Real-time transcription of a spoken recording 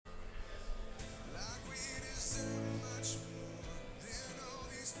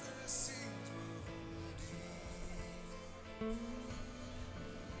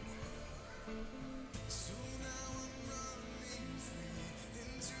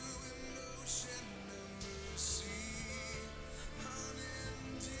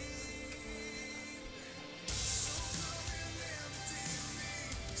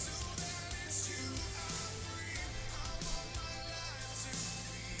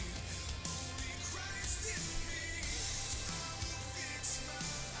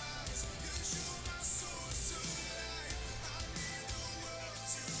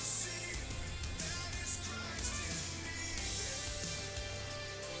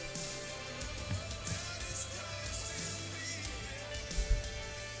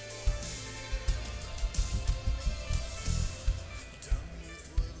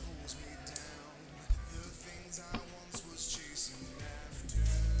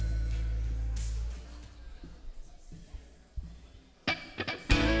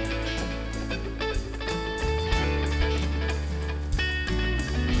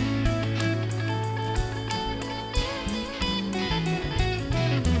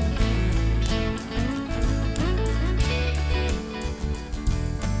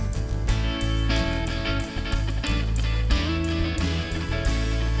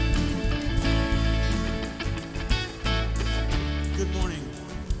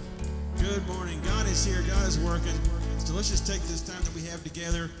Good morning. God is here. God is working. So let's just take this time that we have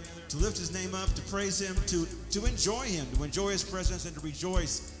together to lift his name up, to praise him, to enjoy him, to enjoy his presence, and to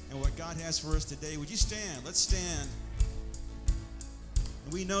rejoice in what God has for us today. Would you stand? Let's stand.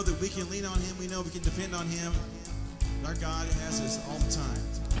 And we know that we can lean on him. We know we can depend on him. Our God has us all the time.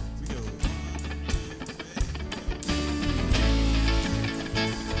 Here we go.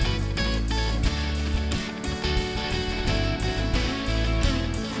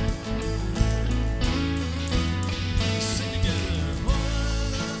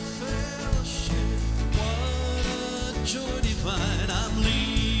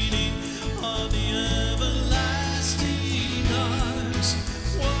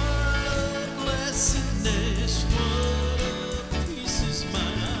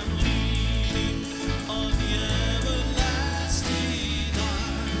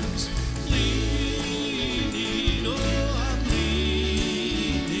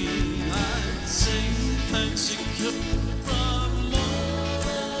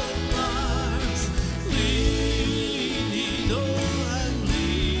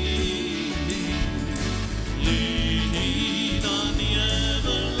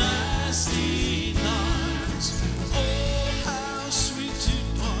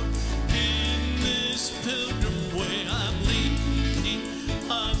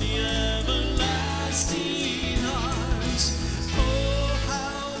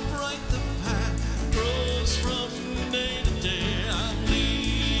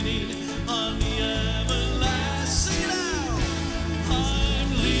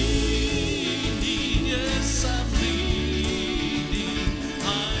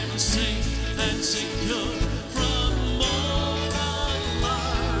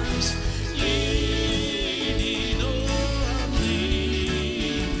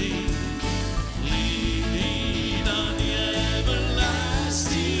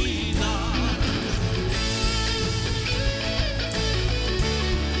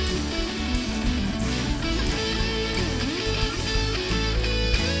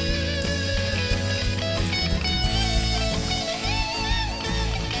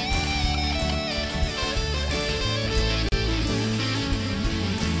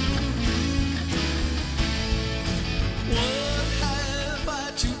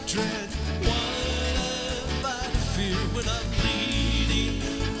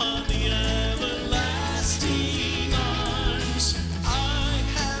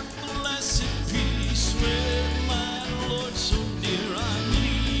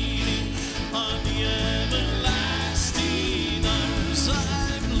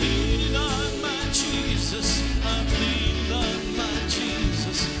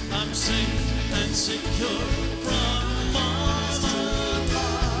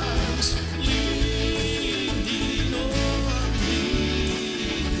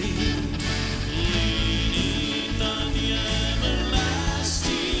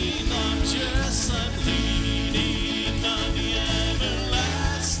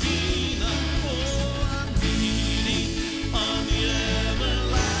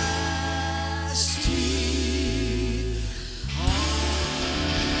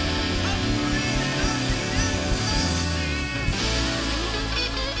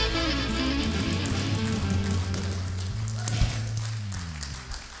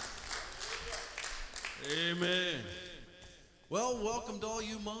 Amen. Well, welcome to all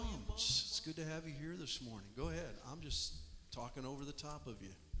you moms. It's good to have you here this morning. Go ahead. I'm just talking over the top of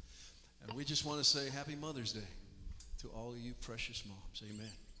you. And we just want to say Happy Mother's Day to all of you precious moms.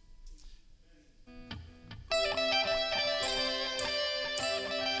 Amen.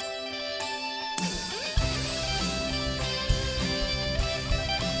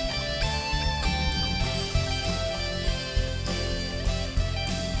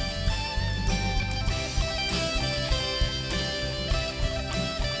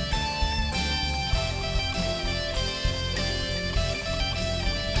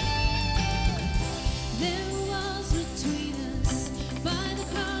 There was between us by the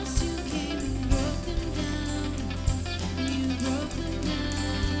cross.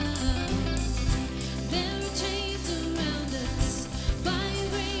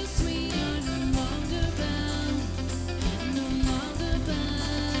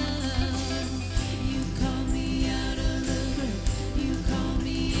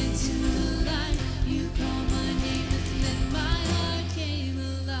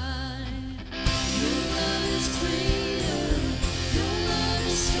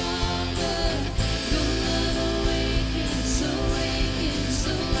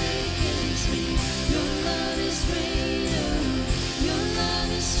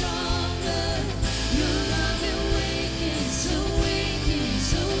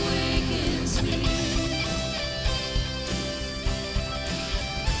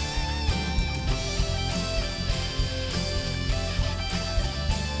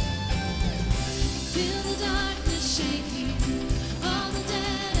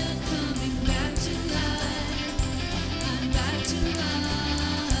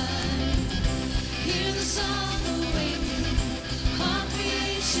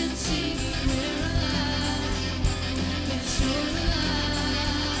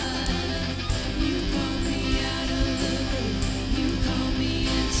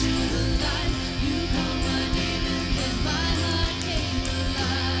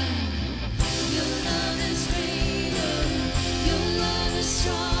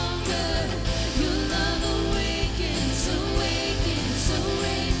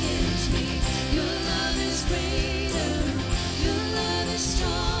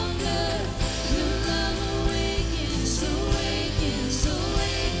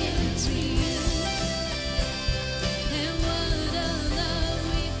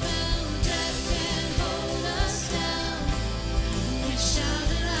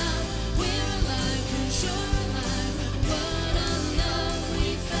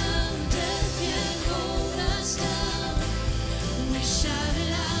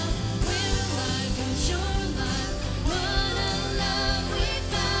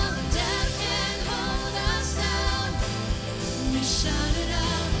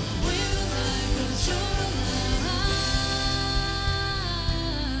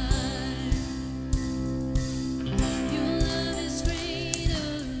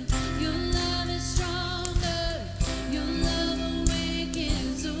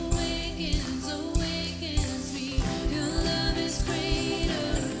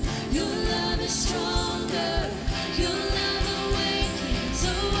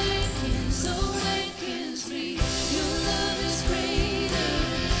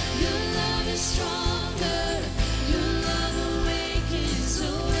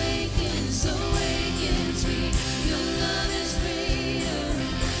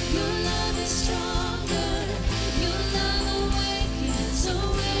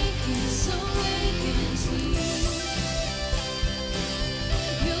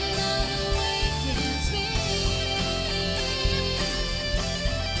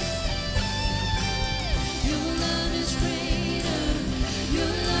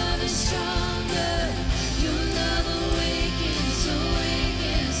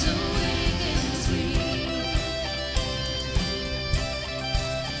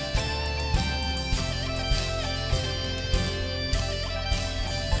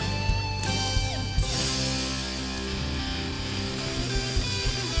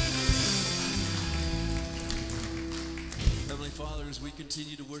 Father, as we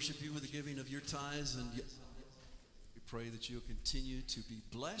continue to worship you with the giving of your tithes, and we pray that you'll continue to be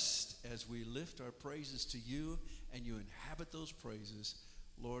blessed as we lift our praises to you and you inhabit those praises.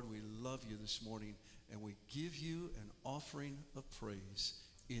 Lord, we love you this morning, and we give you an offering of praise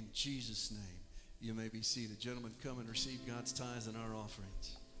in Jesus' name. You may be seated. Gentlemen, come and receive God's tithes and our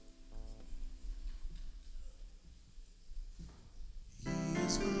offerings. He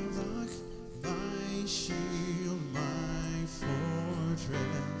is my rock, my shield, my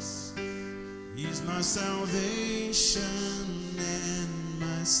fortress. He's my salvation and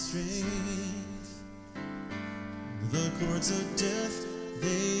my strength. The cords of death,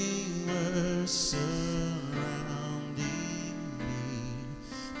 they were surrounding me,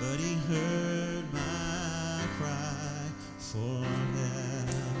 but he heard my cry for help.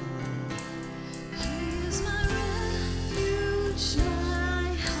 He is my refuge,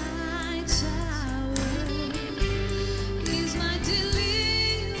 my high tower. He's my deliverer,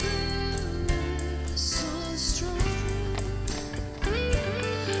 so strong.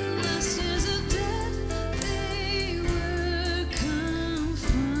 Masters of death, they were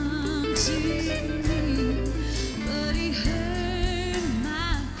confronting me, but he heard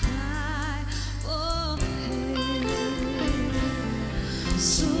my cry for help.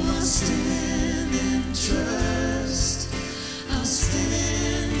 So I'll stand and trust. I'll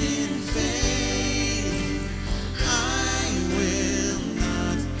stand in faith. I will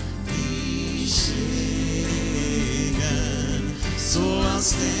not be shaken. So I'll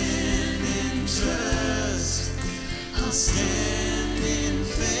stand and trust. I'll stand in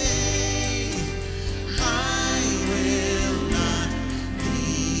faith. I will not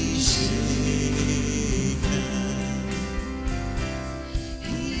be shaken.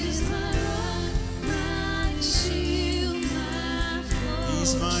 He is my rock, my shield, my fortress.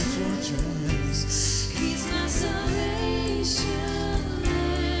 He's my fortress. He's my salvation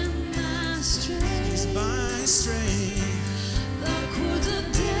and my strength. He's my strength. The cords of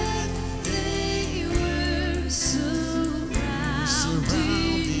death, they were surrounding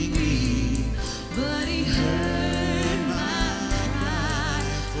me, but he heard my cry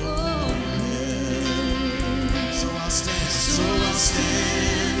for help. So I'll stand. So I'll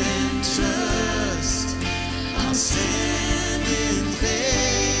stand and trust. I'll stand in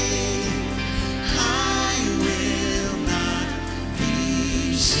faith. I will not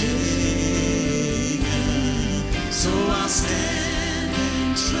be shaken. So I'll stand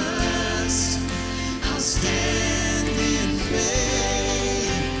and trust. I'll stand in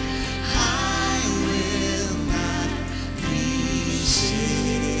faith. I will not be shaken.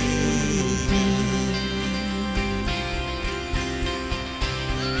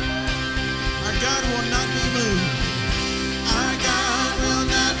 Our God will not be moved. Our God will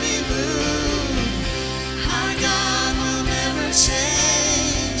not be moved. Our God will never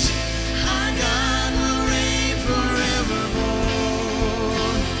change. Our God will reign forevermore.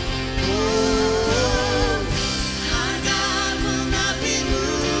 Oh, our God will not be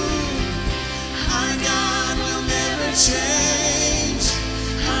moved. Our God will never change.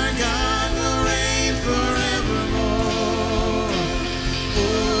 Our God will reign forevermore. Oh,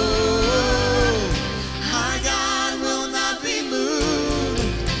 our God will not be moved.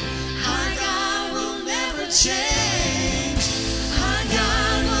 Our God will never change. Our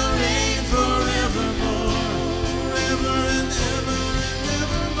God will reign forevermore. Forever and ever and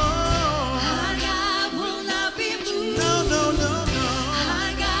evermore. Our God will not be moved. No, no, no, no.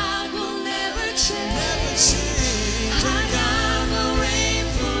 Our God will never change. Never change. Our God will reign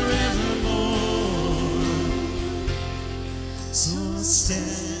forevermore. So I'll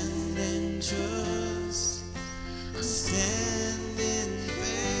stand and trust. I'll stand in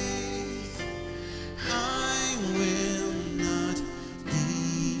faith. I will not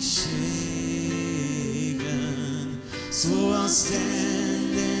be shaken. So I'll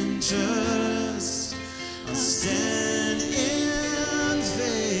stand and trust. I'll stand in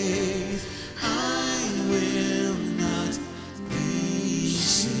faith. I will not be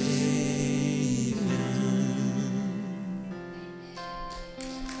shaken.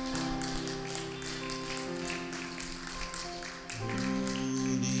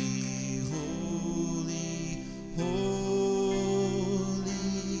 Holy, holy, holy,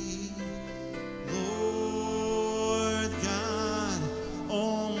 Lord God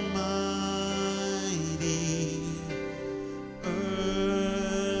Almighty.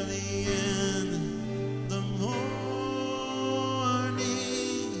 Early in the morning,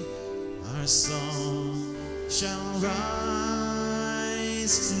 our song shall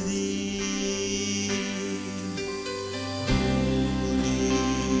rise to thee. Holy,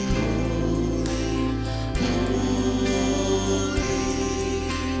 holy, holy,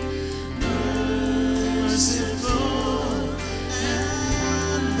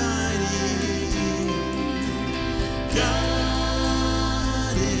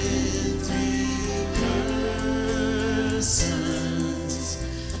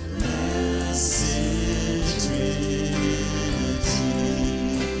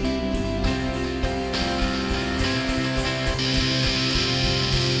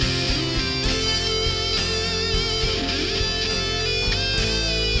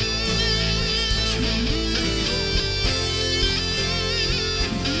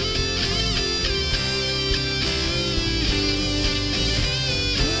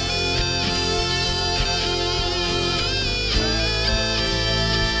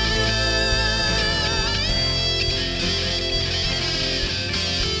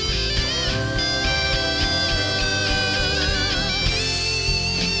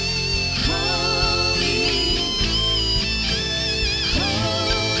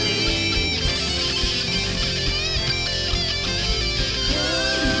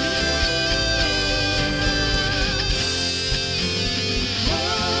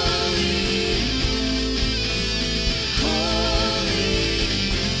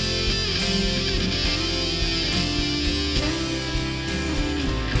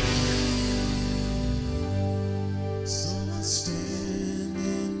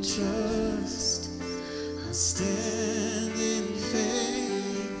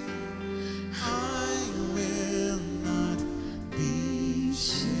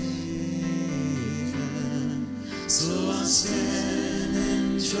 So I'll stand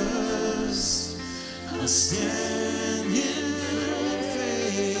and trust. I'll stand in firm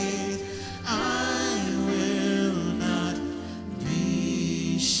faith. I will not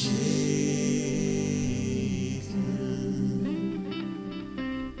be shaken.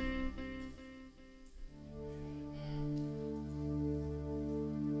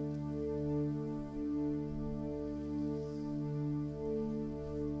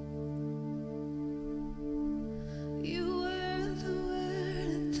 You were the Word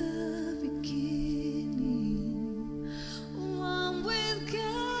at the beginning, one with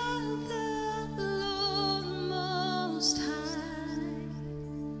God the Lord Most High.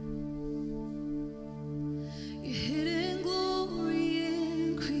 Your hidden glory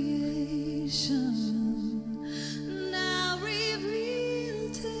in creation, now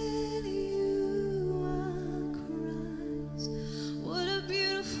revealed in you are Christ. What a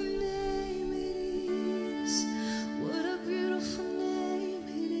beautiful name it is. What a beautiful name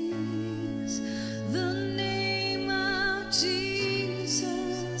it is. The name of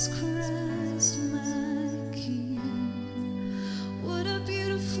Jesus Christ, my King. What a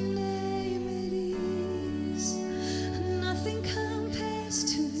beautiful name it is. Nothing compares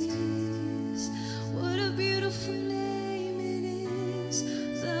to this. What a beautiful name it is.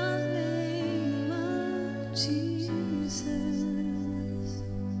 The name of Jesus.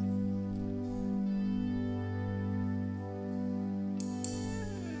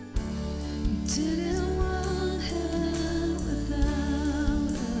 You didn't want heaven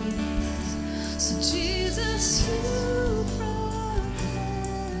without us. So Jesus, you brought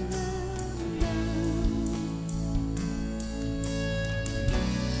heaven down.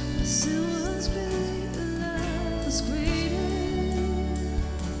 My sin was big, but love was greater.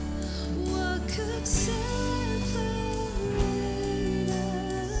 What could separate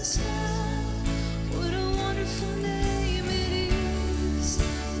us now? What a wonderful name it is.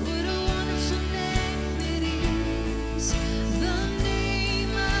 What a wonderful name it is. The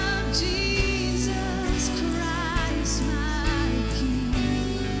name of Jesus Christ, my King.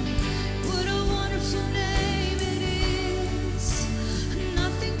 What a wonderful name it is.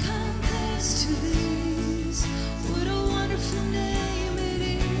 Nothing compares to this. What a wonderful name it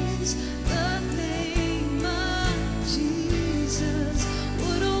is. The name of Jesus.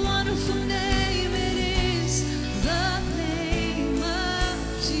 What a wonderful name it is. The name of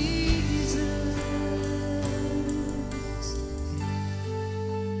Jesus.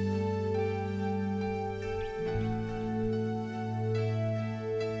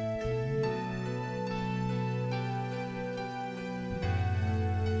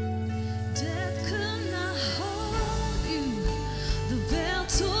 Death could not hold you. The veil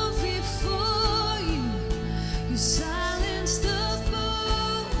tore before you. You silenced the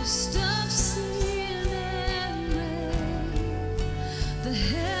boast of sin and grave. The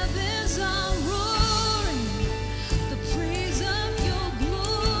heavens are roaring, the praise of your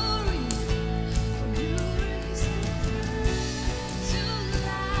glory. You raised the dead to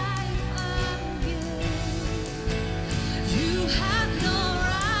life again. You had no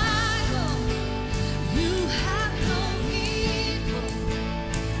rival, you had no equal.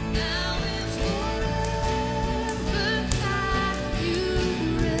 Now and forever that you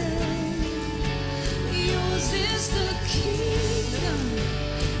reign. Yours is the kingdom,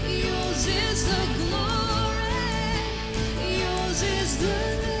 yours is the glory, yours is the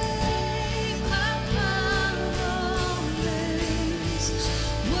name above all names.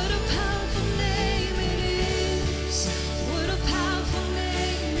 What a powerful name it is. What a powerful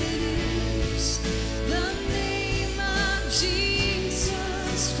name it is. The name of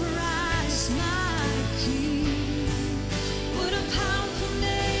Jesus Christ, my King. What a powerful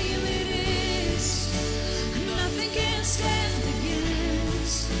name it is. Nothing can stand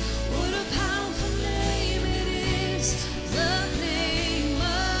against. What a powerful name it is. The name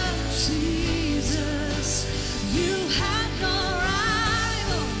of Jesus. You have no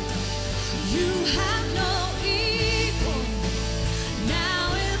rival. You have no equal.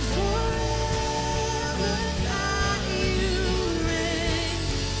 Now and forever that you reign.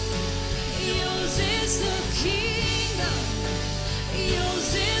 Yours is the kingdom. Yours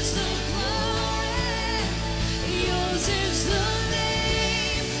is the glory. Yours is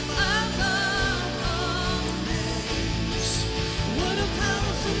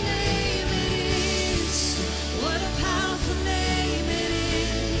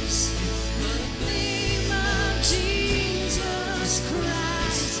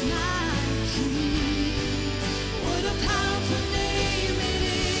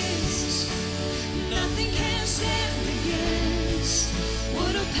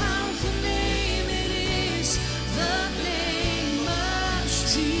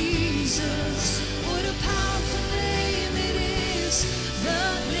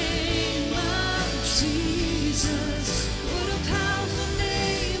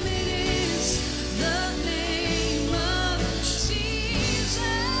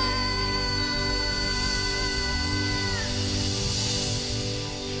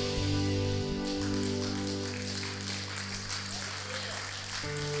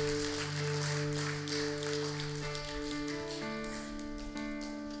Worthy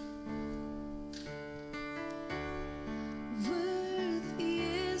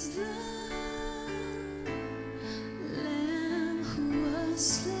is the Lamb who was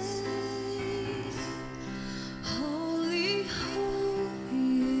slain. Holy,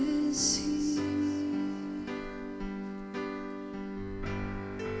 holy is He.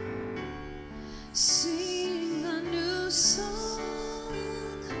 Sing a new song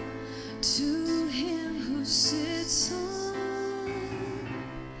to Him who sits on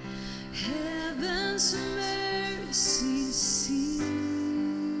heaven's mercy seat.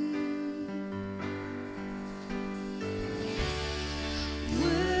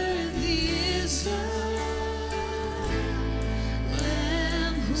 Worthy is the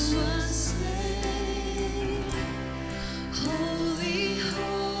Lamb who was slain. Holy,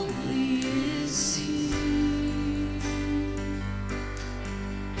 holy is He.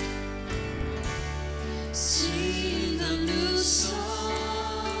 Sing a new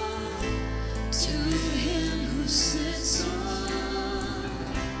song to Him who sits on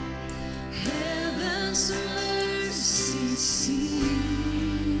heaven's mercy seat.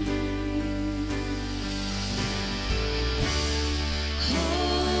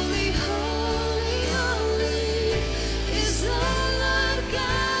 Holy, holy, holy is the Lord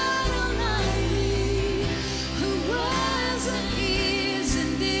God Almighty, who was and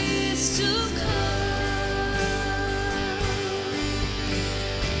is to come.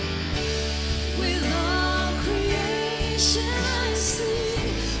 With all creation I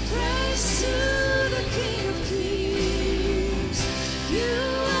sing praise to the King of Kings. You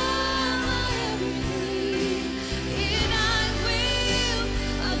are my everything, and I will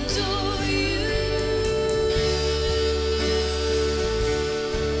adore you.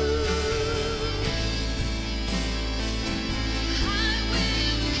 I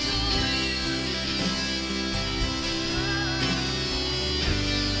will adore you.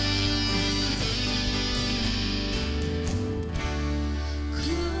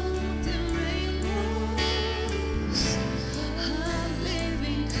 Clothed in rainbows, of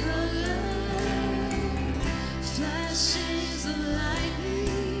living color, flashes of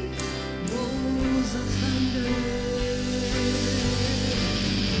lightning, rolls of thunder.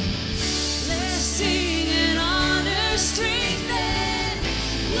 Let's sing and honor, strength and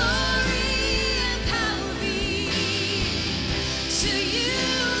glory and power be to you,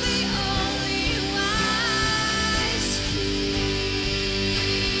 the only wise King.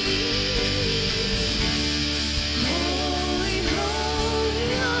 Holy, holy,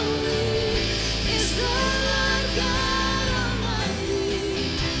 holy is the Lord God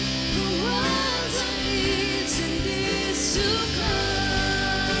Almighty, who was and is to come.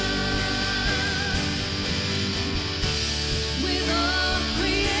 With all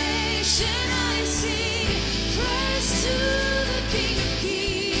creation I sing praise to the King of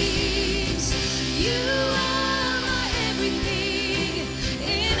Kings. You are my everything,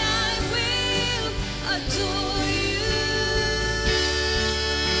 and I will adore you.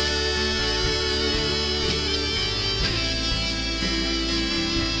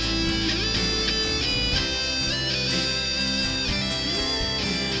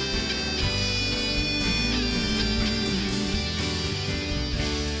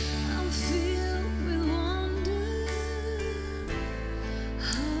 I'm filled with wonder,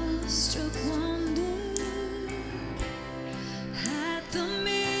 awestruck wonder, at the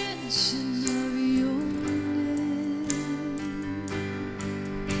mention of your name.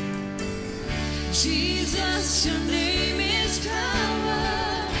 Jesus, your name is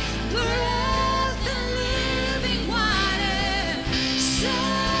power, breath and living water,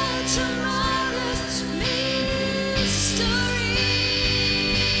 such a marvelous mystery.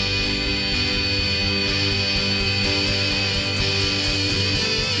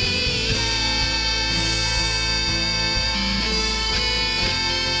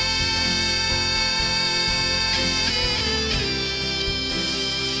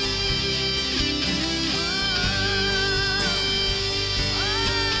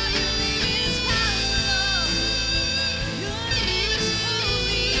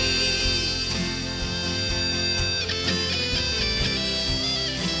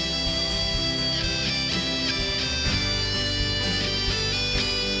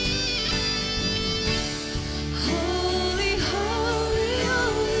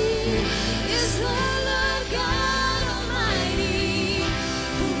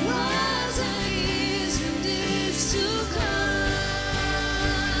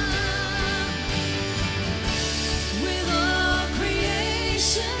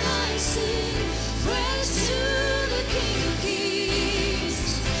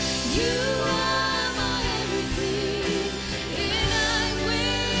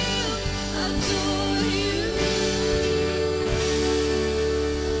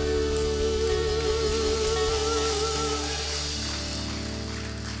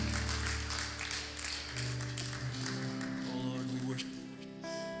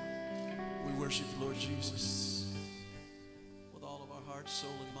 worship you, Lord Jesus. With all of our heart,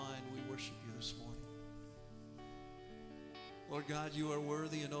 soul, and mind, we worship you this morning. Lord God, you are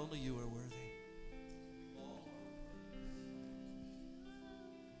worthy and only you are worthy.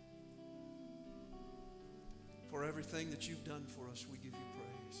 For everything that you've done for us, we give you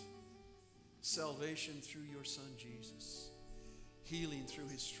praise. Salvation through your Son, Jesus. Healing through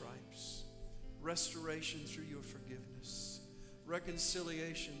his stripes. Restoration through your forgiveness.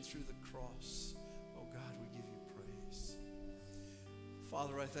 Reconciliation through the cross. Oh God, we give you praise.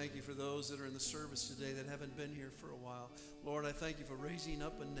 Father, I thank you for those that are in the service today that haven't been here for a while. Lord, I thank you for raising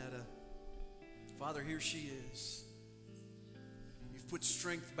up Annetta. Father, here she is. You've put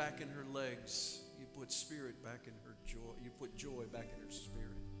strength back in her legs. You put spirit back in her joy. You put joy back in her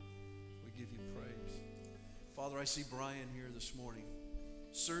spirit. We give you praise. Father, I see Brian here this morning.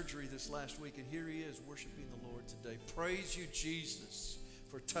 Surgery this last week, and here he is worshiping the Lord today. Praise you, Jesus,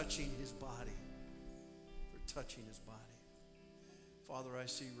 for touching his body. For touching his body. Father, I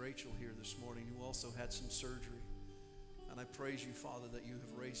see Rachel here this morning who also had some surgery. And I praise you, Father, that you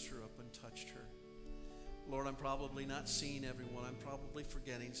have raised her up and touched her. Lord, I'm probably not seeing everyone. I'm probably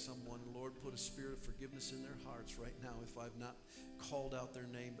forgetting someone. Lord, put a spirit of forgiveness in their hearts right now if I've not called out their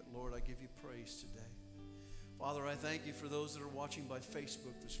name. But Lord, I give you praise today. Father, I thank you for those that are watching by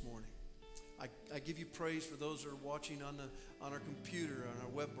Facebook this morning. I give you praise for those that are watching on our computer, on our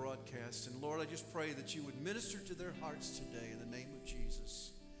web broadcast. And Lord, I just pray that you would minister to their hearts today in the name of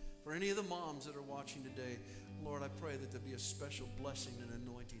Jesus. For any of the moms that are watching today, Lord, I pray that there be a special blessing and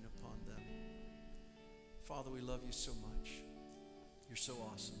anointing upon them. Father, we love you so much. You're so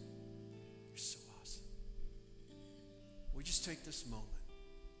awesome. You're so awesome. We just take this moment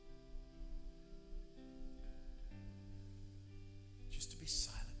just to be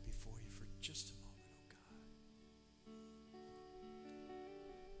silent before you for just a moment, oh God.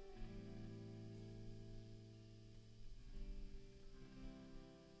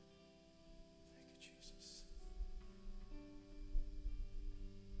 Thank you, Jesus.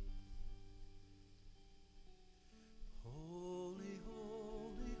 Holy,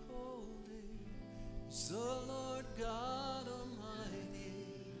 holy, holy is the Lord God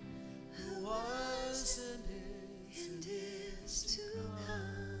Almighty, who was and is to come.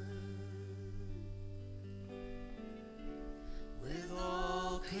 With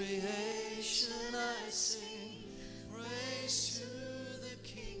all creation I sing praise to the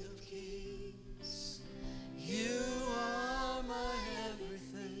King of Kings. You are my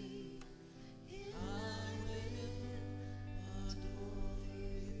everything. I will adore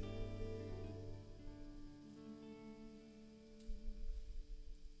you.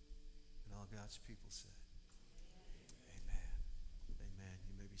 And all God's people said, amen. Amen.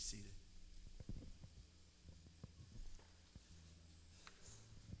 You may be seated.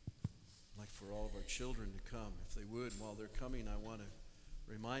 I'd like for all of our children to come, if they would. While they're coming, I want to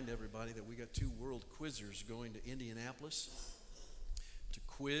remind everybody that we got 2 world quizzers going to Indianapolis to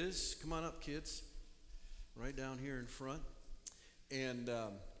quiz. Come on up, kids. Right down here in front. And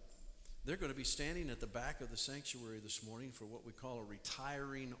they're going to be standing at the back of the sanctuary this morning for what we call a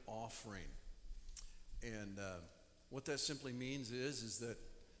retiring offering. And what that simply means is that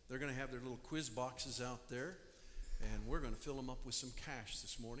they're going to have their little quiz boxes out there, and we're going to fill them up with some cash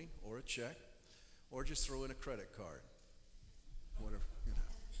this morning, or a check, or just throw in a credit card. Whatever,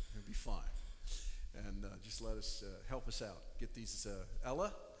 it'll be fine. And just let us help us out. Get these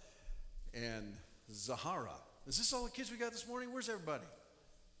Ella and Zahara. Is this all the kids we got this morning? Where's everybody?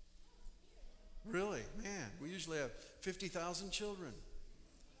 Really? Man, we usually have 50,000 children.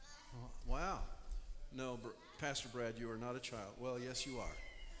 Wow. No, Pastor Brad, you are not a child. Well, yes, you are.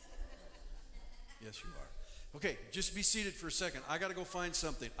 Yes, you are. Okay, just be seated for a second. I got to go find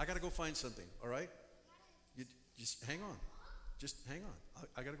something. All right? You just hang on. Just hang on.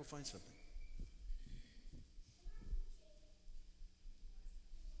 I got to go find something.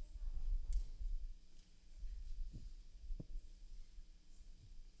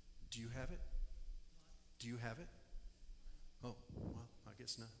 Do you have it? Do you have it? Oh, well, I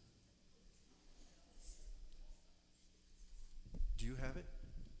guess not. Do you have it?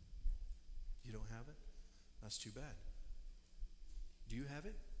 You don't have it? That's too bad. Do you have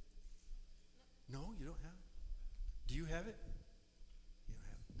it? No, you don't have it. Do you have it? You don't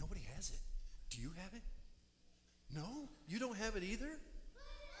have it. Nobody has it. Do you have it? No, you don't have it either?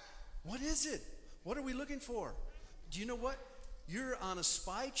 What is it? What are we looking for? Do you know what? You're on a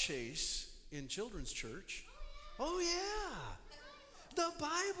spy chase in children's church. Oh, yeah. The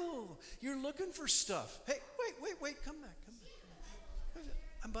Bible. You're looking for stuff. Hey, wait. Come back.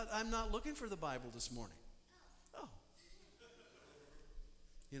 But I'm not looking for the Bible this morning. Oh.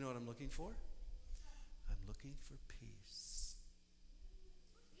 You know what I'm looking for? looking for peace.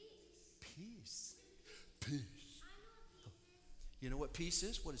 Peace. Peace. You know what peace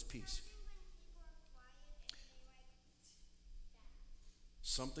is? What is peace?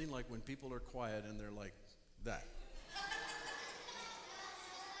 Something like when people are quiet and they're like that.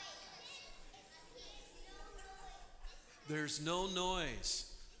 There's no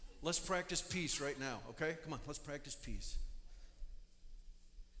noise. Let's practice peace right now, okay? Come on, let's practice peace.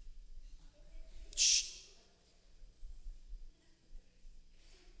 Shh.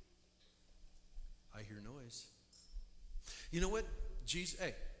 I hear noise. You know what? Jesus,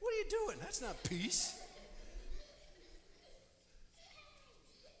 hey, what are you doing? That's not peace.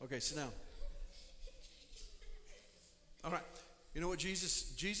 Okay, sit down. All right. You know what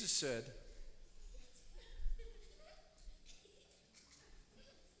Jesus said?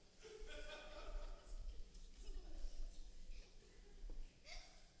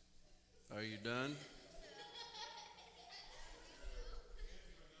 Are you done?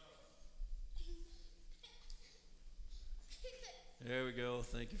 There we go.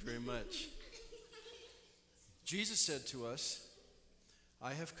 Thank you very much. Jesus said to us,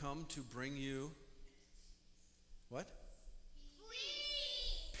 I have come to bring you what?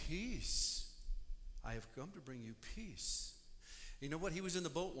 Peace. I have come to bring you peace. You know what? He was in the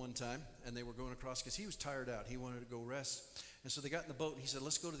boat one time, and they were going across because he was tired out. He wanted to go rest. And so they got in the boat, and he said,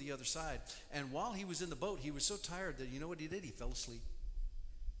 let's go to the other side. And while he was in the boat, he was so tired that you know what he did? He fell asleep.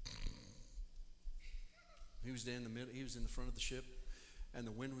 He was in the middle. He was in the front of the ship, and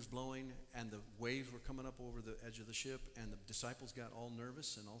the wind was blowing, and the waves were coming up over the edge of the ship, and the disciples got all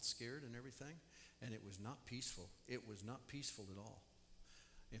nervous and all scared and everything, and it was not peaceful. It was not peaceful at all.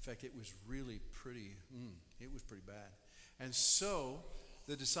 In fact, it was really pretty, it was pretty bad. And so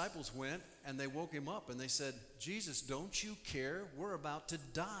the disciples went, and they woke him up, and they said, Jesus, don't you care? We're about to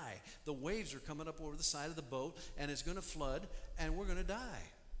die. The waves are coming up over the side of the boat, and it's going to flood, and we're going to die.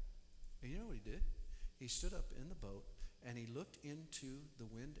 And you know what he did? He stood up in the boat, and he looked into the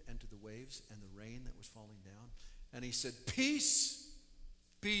wind and to the waves and the rain that was falling down. And he said, peace,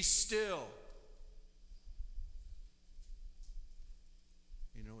 be still.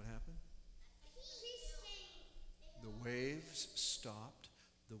 You know what happened? The waves stopped.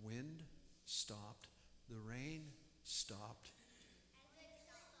 The wind stopped. The rain stopped.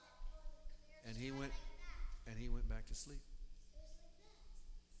 And he went back to sleep.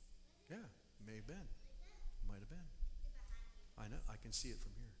 Yeah, may have been. Might have been. I know, I can see it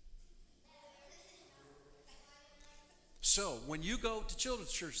from here. So, when you go to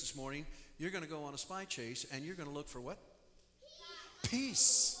children's church this morning, you're going to go on a spy chase, and you're going to look for what?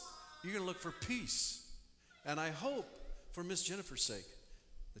 Peace. You're going to look for peace. And I hope, for Miss Jennifer's sake,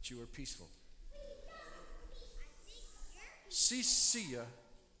 that you are peaceful. See ya.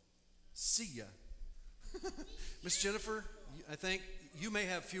 Miss Jennifer, I think you may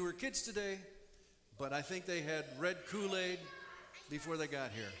have fewer kids today, but I think they had red Kool-Aid before they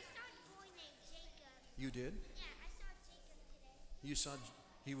got here. You did? You saw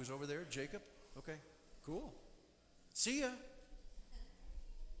he was over there, Jacob? Okay, cool. See ya.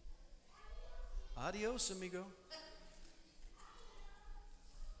 Adios, amigo.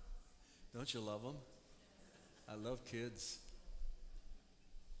 Don't you love them? I love kids.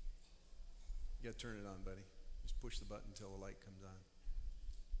 You got to turn it on, buddy. Just push the button until the light comes on.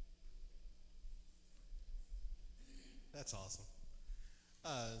 That's awesome.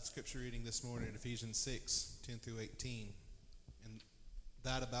 Scripture reading this morning, Ephesians 6, 10 through 18. And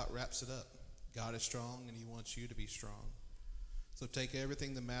that about wraps it up. God is strong, and he wants you to be strong. So take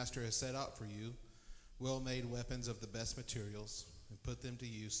everything the Master has set out for you, well-made weapons of the best materials, and put them to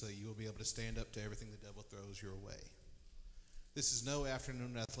use so that you will be able to stand up to everything the devil throws your way. This is no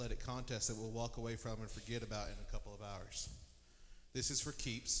afternoon athletic contest that we'll walk away from and forget about in a couple of hours. This is for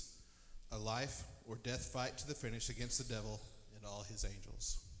keeps, a life or death fight to the finish against the devil and all his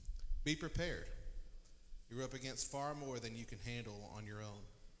angels. Be prepared. You're up against far more than you can handle on your own.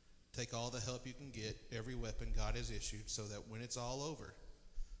 Take all the help you can get, every weapon God has issued, so that when it's all over,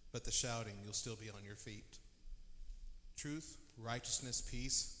 but the shouting, you'll still be on your feet. Truth, righteousness,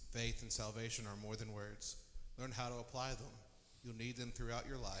 peace, faith, and salvation are more than words. Learn how to apply them. You'll need them throughout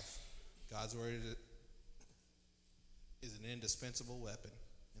your life. God's word is an indispensable weapon.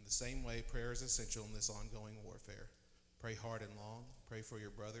 In the same way, prayer is essential in this ongoing warfare. Pray hard and long. Pray for your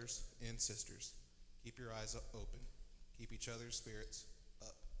brothers and sisters. Keep your eyes open. Keep each other's spirits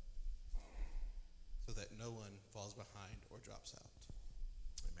up so that no one falls behind or drops out.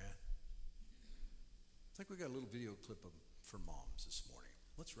 Amen. I think we got a little video clip for moms this morning.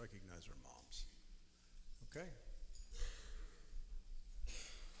 Let's recognize our moms. Okay.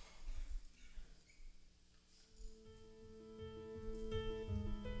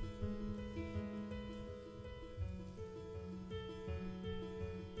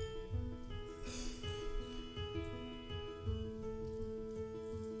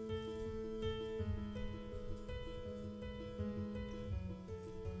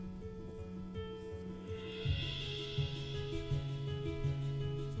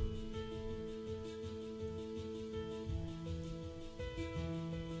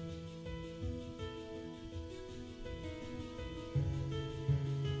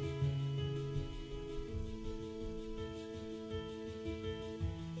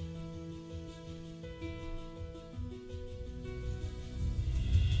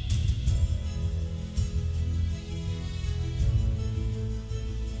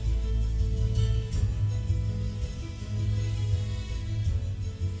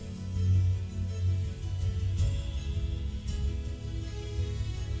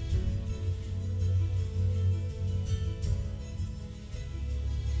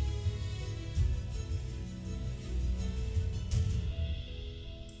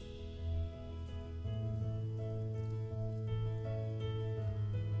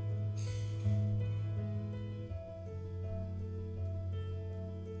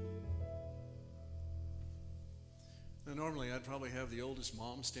 Normally I'd probably have the oldest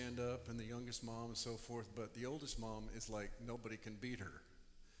mom stand up and the youngest mom and so forth, but the oldest mom is like nobody can beat her.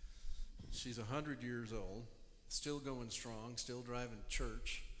 She's 100 years old, still going strong, still driving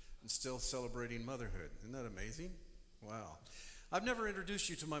church, and still celebrating motherhood. Isn't that amazing? Wow. I've never introduced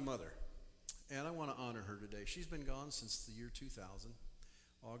you to my mother, and I want to honor her today. She's been gone since the year 2000.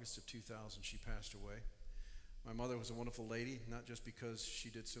 August of 2000, she passed away. My mother was a wonderful lady, not just because she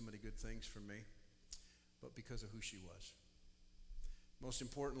did so many good things for me, but because of who she was. Most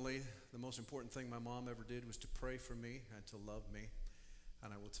importantly, the most important thing my mom ever did was to pray for me and to love me.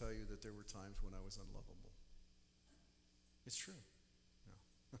 And I will tell you that there were times when I was unlovable. It's true.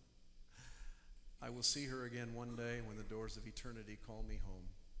 No. I will see her again one day when the doors of eternity call me home,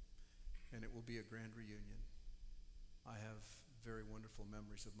 and it will be a grand reunion. I have very wonderful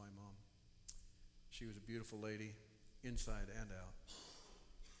memories of my mom. She was a beautiful lady, inside and out.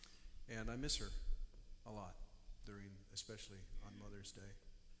 And I miss her a lot, especially on Mother's Day.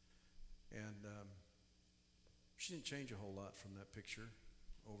 And she didn't change a whole lot from that picture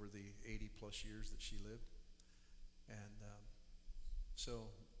over the 80 plus years that she lived. And so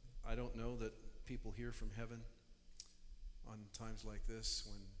I don't know that people hear from heaven on times like this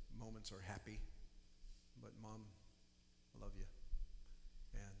when moments are happy. But Mom, I love you.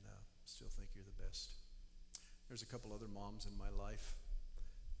 And still think you're the best. There's a couple other moms in my life.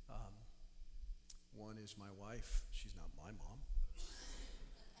 One is my wife. She's not my mom,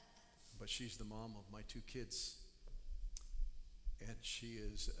 but she's the mom of my 2 kids. And she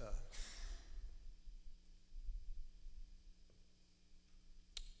is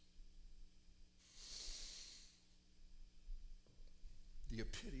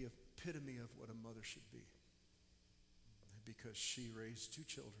the epitome of what a mother should be, because she raised 2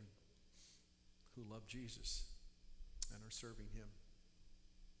 children who love Jesus and are serving him.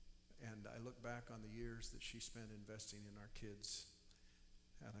 And I look back on the years that she spent investing in our kids,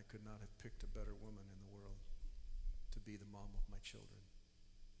 and I could not have picked a better woman in the world to be the mom of my children.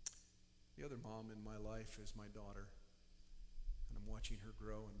 The other mom in my life is my daughter, and I'm watching her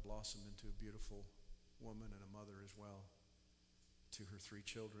grow and blossom into a beautiful woman and a mother as well to her 3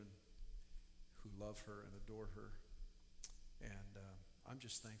 children who love her and adore her. And I'm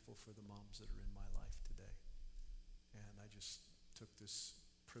just thankful for the moms that are in my life today. And I just took this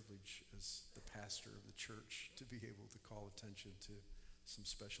privilege as the pastor of the church to be able to call attention to some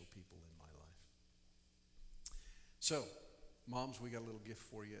special people in my life. So, moms, we got a little gift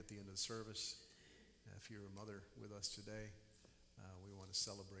for you at the end of the service. If you're a mother with us today, we want to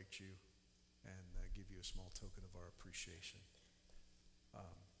celebrate you and give you a small token of our appreciation.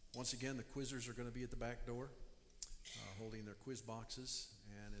 Once again, the quizzers are going to be at the back door holding their quiz boxes.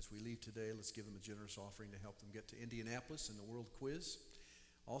 And as we leave today, let's give them a generous offering to help them get to Indianapolis in the World Quiz.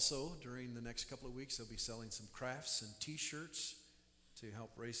 Also, during the next couple of weeks, they'll be selling some crafts and T-shirts to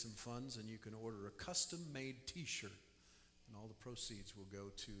help raise some funds, and you can order a custom-made T-shirt, and all the proceeds will go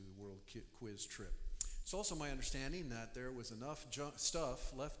to the World Quiz trip. It's also my understanding that there was enough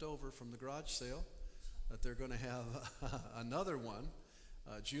stuff left over from the garage sale that they're going to have another one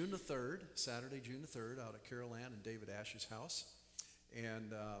June the 3rd, Saturday, June the 3rd, out at Carol Ann and David Ash's house.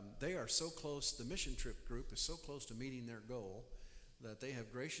 And they are so close, the mission trip group is so close to meeting their goal that they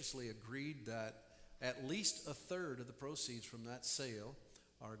have graciously agreed that at least a third of the proceeds from that sale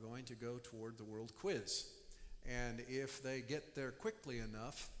are going to go toward the World Quiz. And if they get there quickly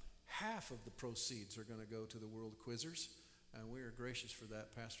enough, half of the proceeds are going to go to the World Quizzers. And we are gracious for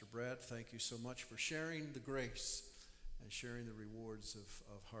that. Pastor Brad, thank you so much for sharing the grace and sharing the rewards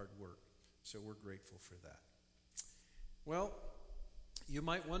of hard work. So we're grateful for that. Well, you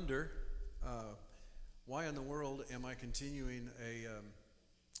might wonder, why in the world am I continuing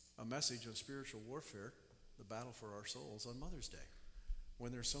a message on spiritual warfare, the battle for our souls, on Mother's Day,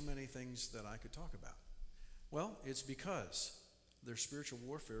 when there's so many things that I could talk about? Well, it's because there's spiritual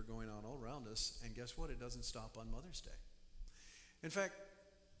warfare going on all around us, and guess what? It doesn't stop on Mother's Day. In fact,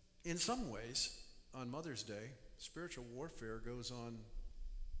 in some ways, on Mother's Day, spiritual warfare goes on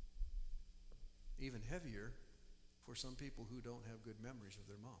even heavier for some people who don't have good memories of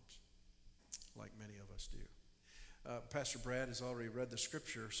their moms, like many of us do. Pastor Brad has already read the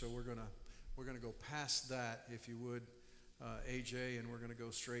scripture, so we're gonna go past that, if you would, AJ, and we're gonna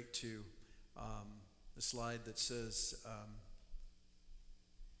go straight to the slide that says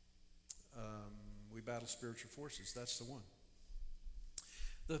we battle spiritual forces. That's the one.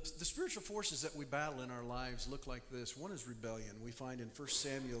 The spiritual forces that we battle in our lives look like this. One is rebellion. We find in 1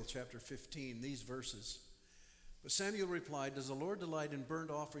 Samuel chapter 15 these verses. But Samuel replied, "Does the Lord delight in burnt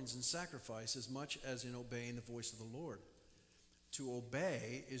offerings and sacrifice as much as in obeying the voice of the Lord? To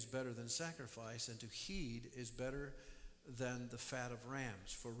obey is better than sacrifice, and to heed is better than the fat of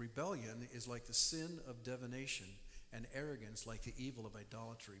rams. For rebellion is like the sin of divination, and arrogance like the evil of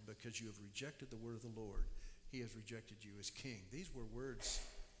idolatry. Because you have rejected the word of the Lord, he has rejected you as king. These were words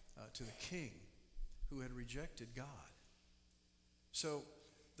to the king who had rejected God. So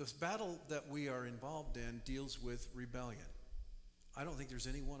the battle that we are involved in deals with rebellion. I don't think there's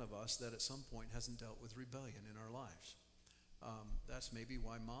any one of us that at some point hasn't dealt with rebellion in our lives. That's maybe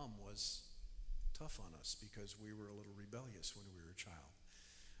why Mom was tough on us, because we were a little rebellious when we were a child.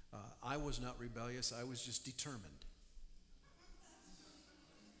 I was not rebellious. I was just determined.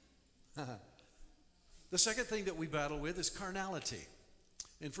 The second thing that we battle with is carnality.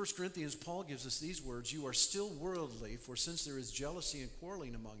 In 1 Corinthians, Paul gives us these words: "You are still worldly, for since there is jealousy and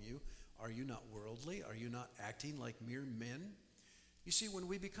quarreling among you, are you not worldly? Are you not acting like mere men?" You see, when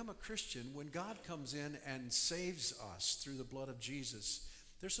we become a Christian, when God comes in and saves us through the blood of Jesus,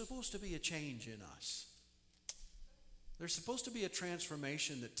 there's supposed to be a change in us. There's supposed to be a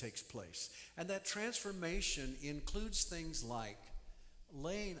transformation that takes place. And that transformation includes things like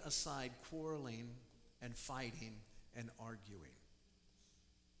laying aside quarreling and fighting and arguing.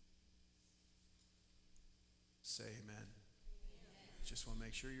 Say amen. Just want to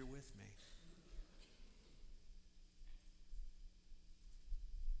make sure you're with me.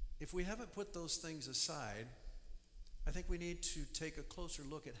 If we haven't put those things aside, I think we need to take a closer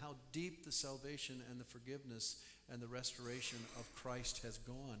look at how deep the salvation and the forgiveness and the restoration of Christ has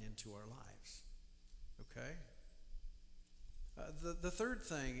gone into our lives. Okay? The third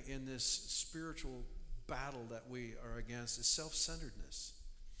thing in this spiritual battle that we are against is self-centeredness.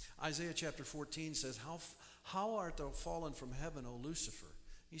 Isaiah chapter 14 says, How art thou fallen from heaven, O Lucifer?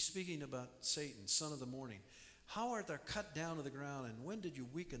 He's speaking about Satan, son of the morning. How art thou cut down to the ground, and when did you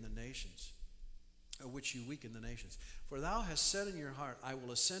weaken the nations? Which you weaken the nations. For thou hast said in your heart, I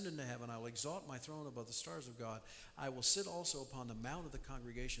will ascend into heaven, I will exalt my throne above the stars of God. I will sit also upon the mount of the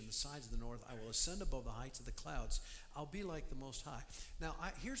congregation, the sides of the north. I will ascend above the heights of the clouds. I'll be like the Most High. Now,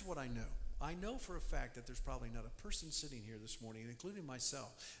 here's what I know. I know for a fact that there's probably not a person sitting here this morning, including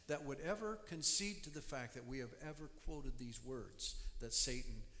myself, that would ever concede to the fact that we have ever quoted these words that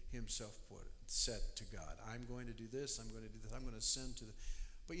Satan himself said to God. I'm going to do this, I'm going to do this, I'm going to ascend to the...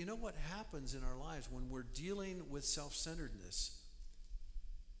 But you know what happens in our lives when we're dealing with self-centeredness?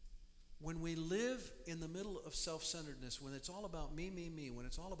 When we live in the middle of self-centeredness, when it's all about me, me, me, when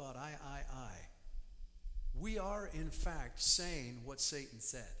it's all about I, we are in fact saying what Satan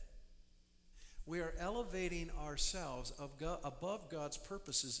said. We are elevating ourselves above God's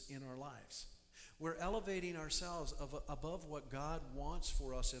purposes in our lives. We're elevating ourselves above what God wants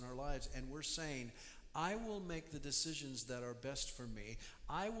for us in our lives, and we're saying, I will make the decisions that are best for me.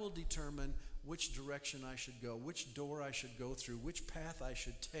 I will determine which direction I should go, which door I should go through, which path I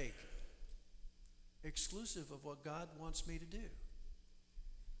should take, exclusive of what God wants me to do.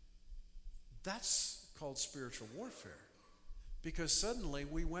 That's called spiritual warfare, because suddenly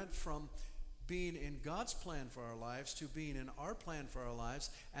we went from being in God's plan for our lives to being in our plan for our lives,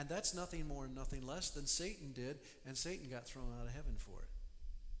 and that's nothing more and nothing less than Satan did, and Satan got thrown out of heaven for it.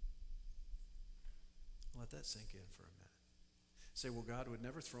 Let that sink in for a minute. Say, well, God would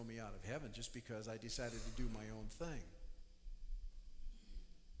never throw me out of heaven just because I decided to do my own thing.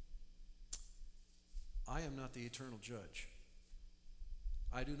 I am not the eternal judge.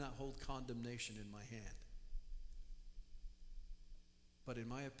 I do not hold condemnation in my hand. But in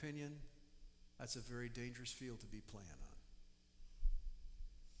my opinion, that's a very dangerous field to be playing on.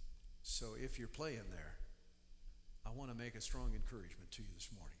 So if you're playing there, I want to make a strong encouragement to you this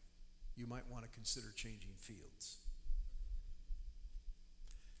morning. You might want to consider changing fields.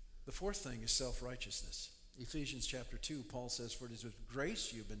 The fourth thing is self-righteousness. Ephesians chapter 2, Paul says, For it is with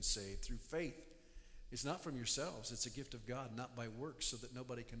grace you've been saved through faith. It's not from yourselves, it's a gift of God, not by works, so that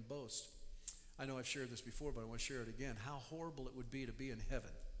nobody can boast. I know I've shared this before, but I want to share it again. How horrible it would be to be in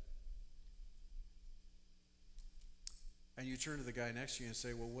heaven. And you turn to the guy next to you and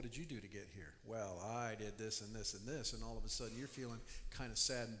say, well, what did you do to get here? Well, I did this and this and this. And all of a sudden you're feeling kind of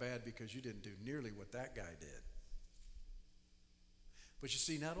sad and bad because you didn't do nearly what that guy did. But you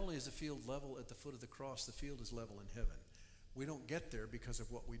see, not only is the field level at the foot of the cross, the field is level in heaven. We don't get there because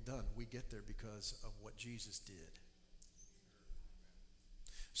of what we've done. We get there because of what Jesus did.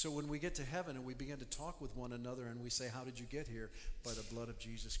 So when we get to heaven and we begin to talk with one another and we say, how did you get here? By the blood of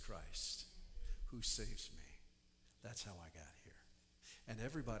Jesus Christ, who saves me. That's how I got here. And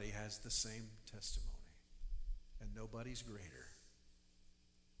everybody has the same testimony. And nobody's greater.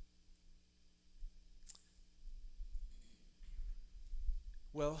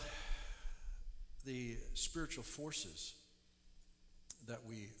 Well, the spiritual forces that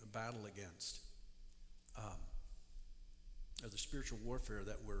we battle against, or the spiritual warfare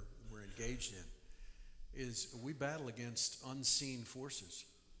that we're engaged in, is we battle against unseen forces.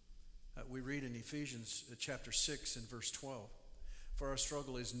 We read in Ephesians chapter 6 and verse 12, "For our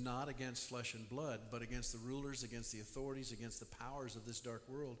struggle is not against flesh and blood, but against the rulers, against the authorities, against the powers of this dark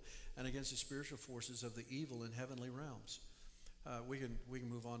world, and against the spiritual forces of the evil in heavenly realms." We can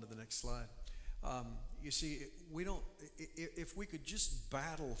move on to the next slide. You see, we don't. If we could just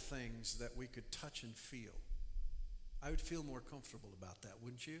battle things that we could touch and feel, I would feel more comfortable about that,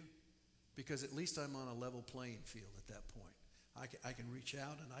 wouldn't you? Because at least I'm on a level playing field at that point. I can reach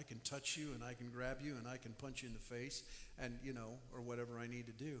out and I can touch you and I can grab you and I can punch you in the face and, or whatever I need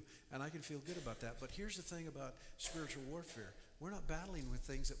to do. And I can feel good about that. But here's the thing about spiritual warfare. We're not battling with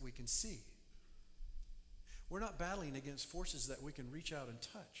things that we can see. We're not battling against forces that we can reach out and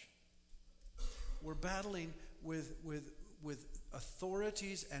touch. We're battling with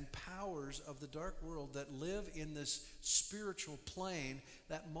authorities and powers of the dark world that live in this spiritual plane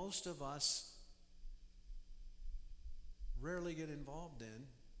that most of us rarely get involved in,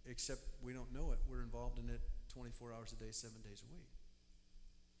 except we don't know it. We're involved in it 24 hours a day, 7 days a week.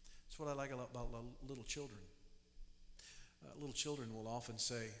 That's what I like about little children. Little children will often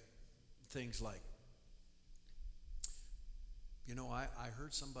say things like, I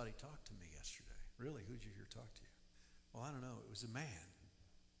heard somebody talk to me yesterday. Really? Who'd you hear talk to you? Well, I don't know. It was a man.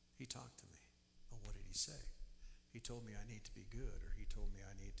 He talked to me. Oh, what did he say? He told me I need to be good, or he told me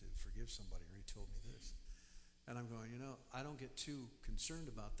I need to forgive somebody, or he told me this. And I'm going, I don't get too concerned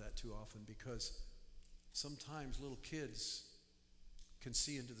about that too often, because sometimes little kids can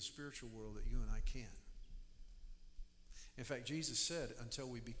see into the spiritual world that you and I can't. In fact, Jesus said, until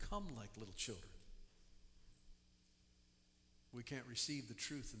we become like little children, we can't receive the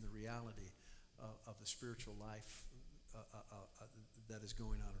truth and the reality of the spiritual life that is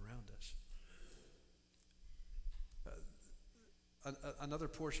going on around us. Another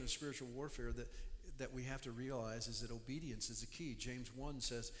portion of spiritual warfare that we have to realize is that obedience is the key. James 1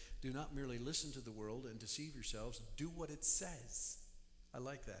 says, "Do not merely listen to the world and deceive yourselves. Do what it says." I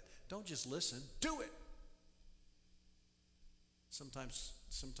like that. Don't just listen. Do it. Sometimes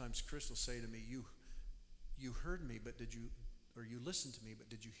Chris will say to me, you heard me, but you listened to me, but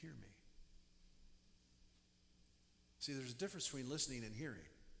did you hear me? See, there's a difference between listening and hearing.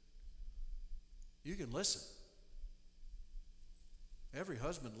 You can listen. Every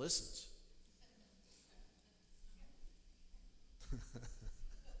husband listens.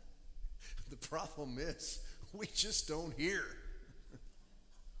 The problem is, we just don't hear.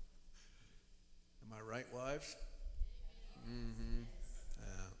 Am I right, wives? Mm-hmm.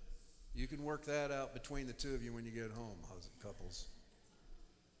 You can work that out between the two of you when you get home, couples.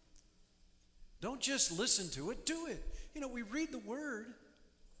 Don't just listen to it, do it. We read the word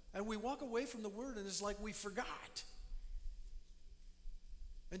and we walk away from the word and it's like we forgot.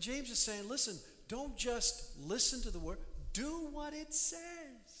 And James is saying, listen, don't just listen to the word, do what it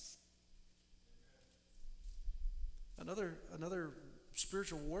says. Another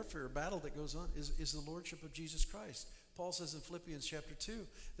spiritual warfare battle that goes on is the lordship of Jesus Christ. Paul says in Philippians chapter 2,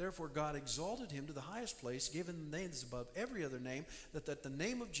 "Therefore God exalted him to the highest place, given the name that's above every other name, that at the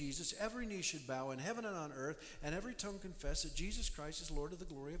name of Jesus every knee should bow in heaven and on earth, and every tongue confess that Jesus Christ is Lord, of the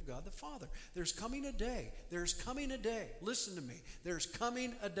glory of God the Father." There's coming a day, listen to me, there's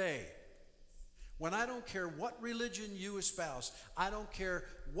coming a day when I don't care what religion you espouse, I don't care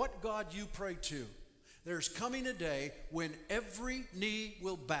what God you pray to, there's coming a day when every knee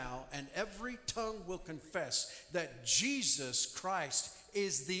will bow and every tongue will confess that Jesus Christ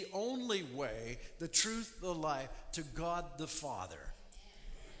is the only way, the truth, the life to God the Father.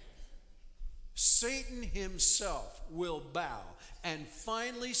 Satan himself will bow and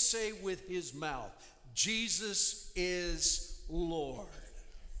finally say with his mouth, "Jesus is Lord."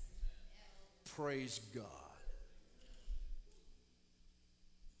 Praise God.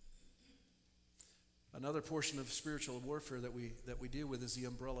 Another portion of spiritual warfare that we deal with is the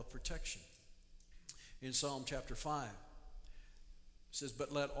umbrella of protection. In Psalm chapter 5, it says,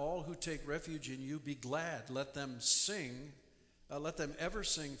 "But let all who take refuge in you be glad. Let them sing. Let them ever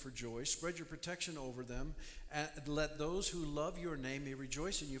sing for joy. Spread your protection over them. And let those who love your name may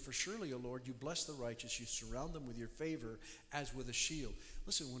rejoice in you. For surely, O Lord, you bless the righteous. You surround them with your favor as with a shield."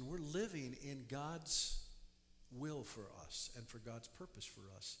 Listen, when we're living in God's will for us and for God's purpose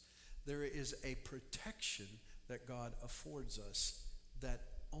for us, there is a protection that God affords us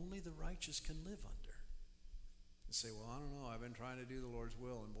that only the righteous can live under. You say, "Well, I don't know. I've been trying to do the Lord's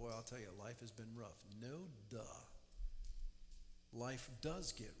will, and boy, I'll tell you, life has been rough." No, duh. Life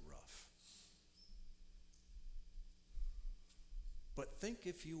does get rough. But think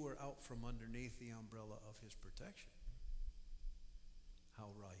if you were out from underneath the umbrella of his protection.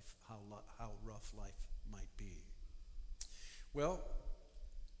 rough life might be. Well,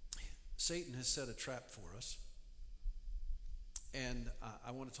 Satan has set a trap for us. And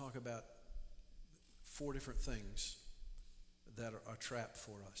I want to talk about 4 different things that are a trap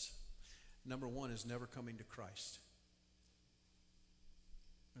for us. Number 1 is never coming to Christ.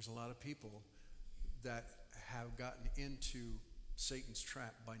 There's a lot of people that have gotten into Satan's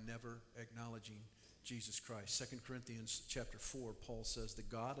trap by never acknowledging Jesus Christ. 2 Corinthians chapter 4, Paul says, the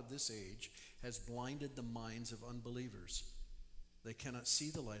God of this age has blinded the minds of unbelievers. They cannot see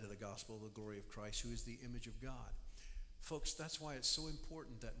the light of the gospel of the glory of Christ, who is the image of God. Folks, that's why it's so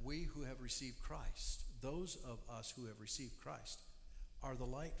important that we who have received Christ, those of us who have received Christ, are the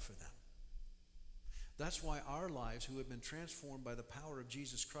light for them. That's why our lives, who have been transformed by the power of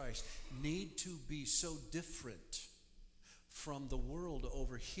Jesus Christ, need to be so different from the world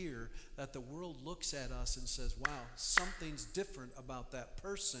over here that the world looks at us and says, wow, something's different about that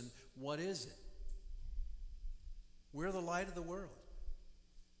person. What is it? We're the light of the world.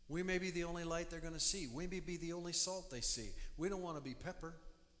 We may be the only light they're going to see. We may be the only salt they see. We don't want to be pepper.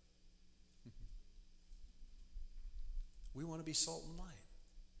 We want to be salt and light.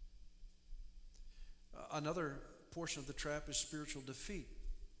 Another portion of the trap is spiritual defeat.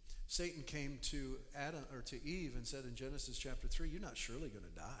 Satan came to Adam or to Eve and said in Genesis chapter 3, you're not surely going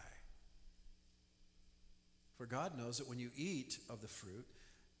to die. For God knows that when you eat of the fruit,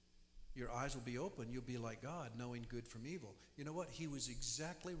 your eyes will be open. You'll be like God, knowing good from evil. You know what? He was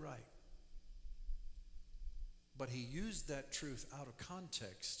exactly right. But he used that truth out of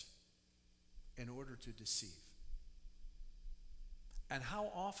context in order to deceive. And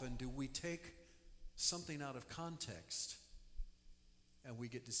how often do we take something out of context and we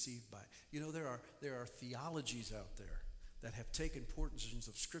get deceived by it? You know, there are theologies out there that have taken portions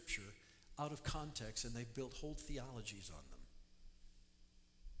of Scripture out of context and they've built whole theologies on them.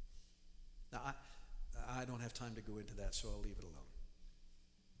 Now, I don't have time to go into that, so I'll leave it alone.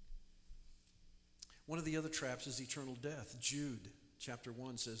 One of the other traps is eternal death. Jude chapter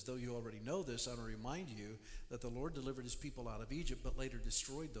 1 says, though you already know this, I want to remind you that the Lord delivered his people out of Egypt, but later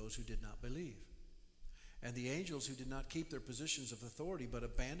destroyed those who did not believe. And the angels who did not keep their positions of authority, but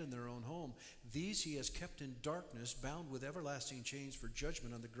abandoned their own home, these he has kept in darkness, bound with everlasting chains for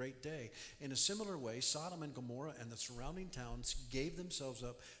judgment on the great day. In a similar way, Sodom and Gomorrah and the surrounding towns gave themselves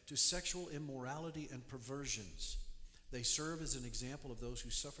up to sexual immorality and perversions. They serve as an example of those who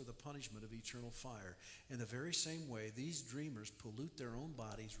suffer the punishment of eternal fire. In the very same way, these dreamers pollute their own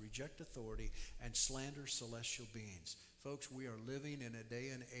bodies, reject authority, and slander celestial beings. Folks, we are living in a day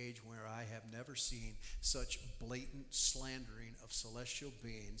and age where I have never seen such blatant slandering of celestial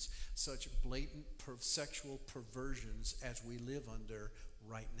beings, such blatant sexual perversions as we live under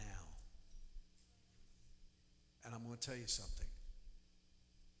right now. And I'm going to tell you something.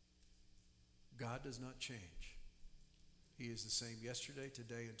 God does not change. He is the same yesterday,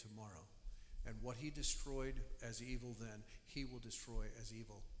 today, and tomorrow. And what he destroyed as evil then, he will destroy as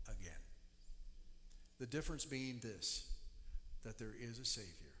evil again. The difference being this, that there is a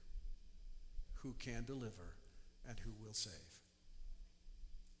Savior who can deliver and who will save.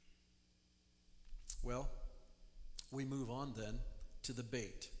 Well, we move on then to the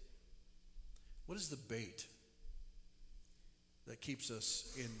bait. What is the bait that keeps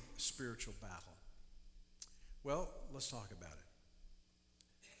us in spiritual battle? Well, let's talk about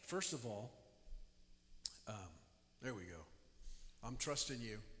it. First of all, there we go. I'm trusting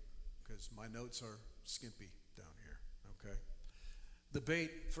you because my notes are skimpy down here, okay? The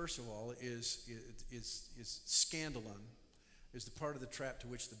bait, first of all, is scandalon, is the part of the trap to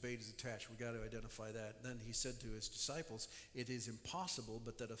which the bait is attached. We've got to identify that. Then he said to his disciples, it is impossible,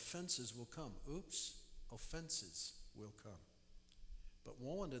 but that offenses will come. Oops, offenses will come. But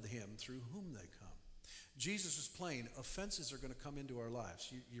woe unto him through whom they come. Jesus was plain, offenses are going to come into our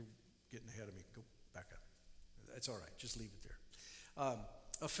lives. You're getting ahead of me. Go back up. It's all right. Just leave it there.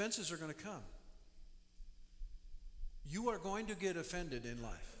 Offenses are going to come. You are going to get offended in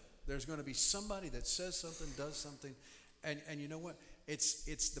life. There's going to be somebody that says something, does something, and you know what?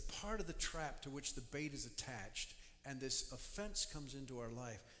 It's the part of the trap to which the bait is attached, and this offense comes into our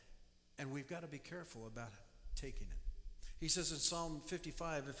life, and we've got to be careful about taking it. He says in Psalm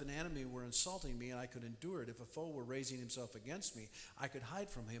 55, if an enemy were insulting me and I could endure it, if a foe were raising himself against me, I could hide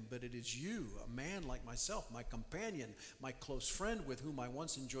from him. But it is you, a man like myself, my companion, my close friend with whom I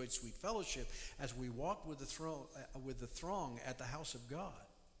once enjoyed sweet fellowship, as we walked with the throng at the house of God.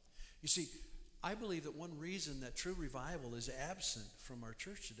 You see, I believe that one reason that true revival is absent from our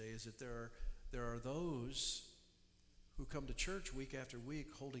church today is that there are those who come to church week after week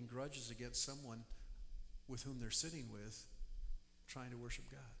holding grudges against someone with whom they're sitting with, trying to worship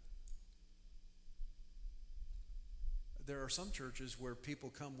God. There are some churches where people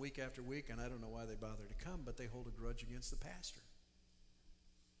come week after week, and I don't know why they bother to come, but they hold a grudge against the pastor.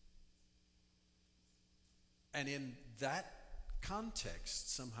 And in that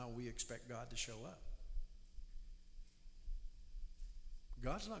context, somehow we expect God to show up.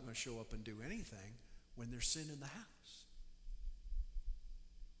 God's not going to show up and do anything when there's sin in the house,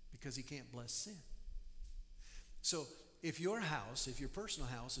 because he can't bless sin. So if your house, if your personal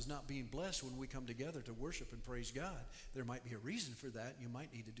house is not being blessed when we come together to worship and praise God, there might be a reason for that. You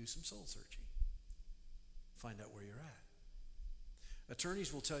might need to do some soul searching. Find out where you're at.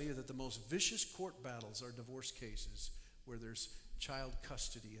 Attorneys will tell you that the most vicious court battles are divorce cases where there's child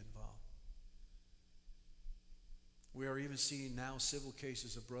custody involved. We are even seeing now civil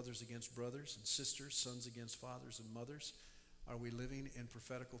cases of brothers against brothers and sisters, sons against fathers and mothers. Are we living in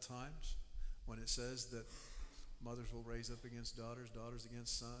prophetical times when it says that mothers will raise up against daughters, daughters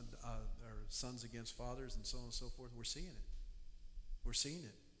against sons, or sons against fathers, and so on and so forth? We're seeing it. We're seeing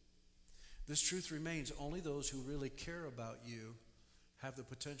it. This truth remains. Only those who really care about you have the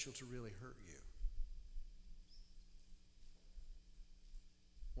potential to really hurt you.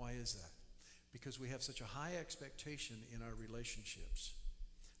 Why is that? Because we have such a high expectation in our relationships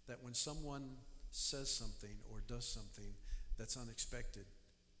that when someone says something or does something that's unexpected,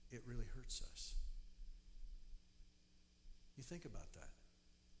 it really hurts us. You think about that.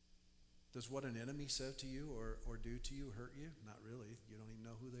 Does what an enemy said to you or do to you hurt you? Not really. You don't even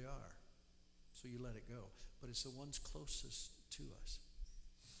know who they are. So you let it go. But it's the ones closest to us.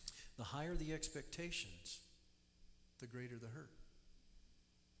 The higher the expectations, the greater the hurt.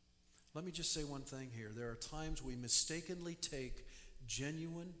 Let me just say one thing here. There are times we mistakenly take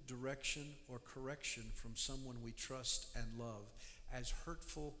genuine direction or correction from someone we trust and love as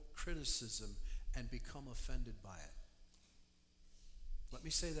hurtful criticism and become offended by it. Let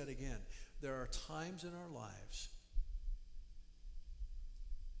me say that again. There are times in our lives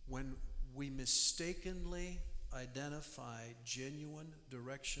when we mistakenly identify genuine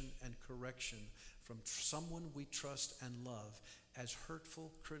direction and correction from someone we trust and love as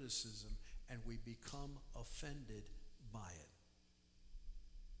hurtful criticism, and we become offended by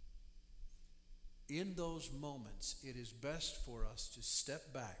it. In those moments, it is best for us to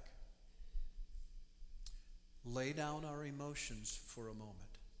step back, lay down our emotions for a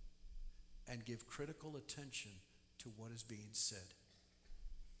moment, and give critical attention to what is being said.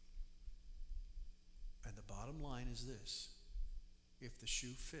 And the bottom line is this: if the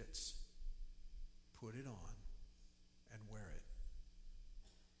shoe fits, put it on and wear it.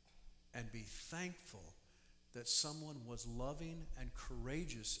 And be thankful that someone was loving and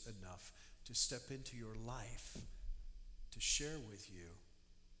courageous enough to step into your life to share with you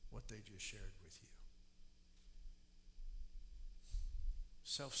what they just shared with you.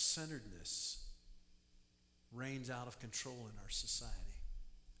 Self-centeredness reigns out of control in our society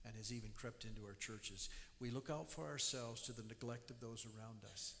and has even crept into our churches. We look out for ourselves to the neglect of those around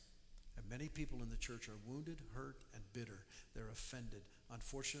us. And many people in the church are wounded, hurt, and bitter. They're offended.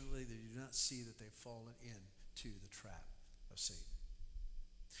 Unfortunately, they do not see that they've fallen into the trap of Satan.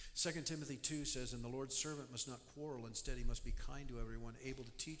 2 Timothy 2 says, "And the Lord's servant must not quarrel. Instead, he must be kind to everyone, able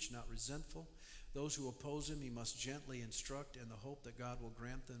to teach, not resentful. Those who oppose him, he must gently instruct in the hope that God will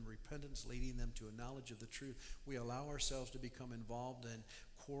grant them repentance, leading them to a knowledge of the truth." We allow ourselves to become involved in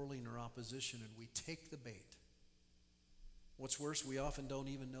quarreling or opposition, and we take the bait. What's worse, we often don't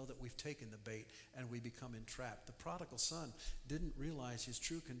even know that we've taken the bait, and we become entrapped. The prodigal son didn't realize his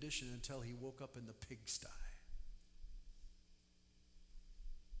true condition until he woke up in the pigsty.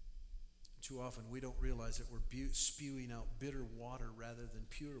 Too often we don't realize that we're spewing out bitter water rather than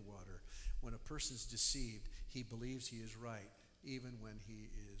pure water. When a person's deceived, he believes he is right, even when he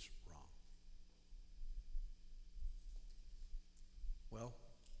is wrong. Well,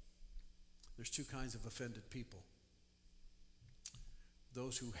 there's two kinds of offended people.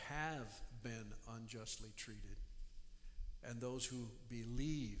 Those who have been unjustly treated, and those who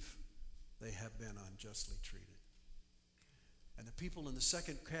believe they have been unjustly treated. And the people in the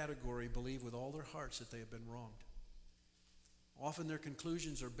second category believe with all their hearts that they have been wronged. Often their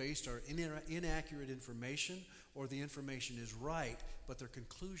conclusions are based on inaccurate information, or the information is right, but their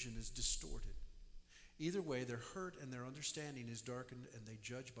conclusion is distorted. Either way, their hurt and their understanding is darkened, and they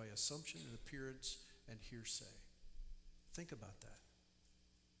judge by assumption and appearance and hearsay. Think about that.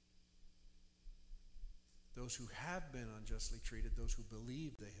 Those who have been unjustly treated, those who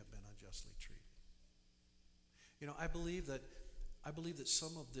believe they have been unjustly treated. You know, I believe that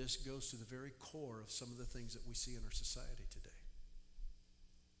some of this goes to the very core of some of the things that we see in our society today.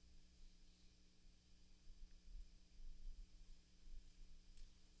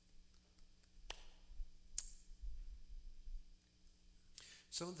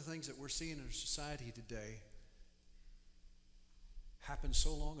 Some of the things that we're seeing in our society today happened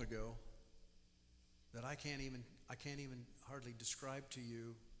so long ago that I can't even hardly describe to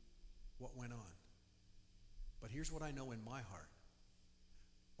you what went on. But here's what I know in my heart.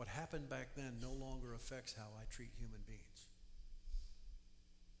 What happened back then no longer affects how I treat human beings.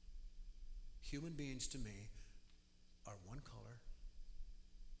 Human beings to me are one color,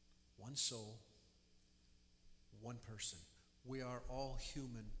 one soul, one person. We are all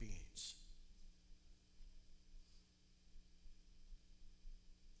human beings.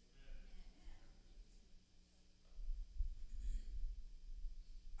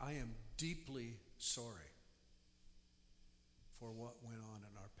 I am deeply sorry for what went on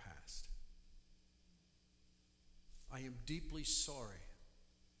in our past. I am deeply sorry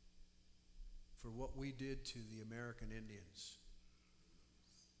for what we did to the American Indians.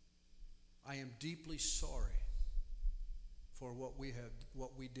 I am deeply sorry for what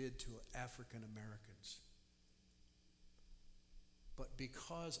we did to African Americans. But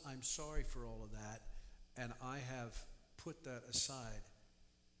because I'm sorry for all of that and I have put that aside,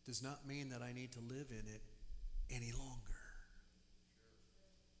 does not mean that I need to live in it any longer.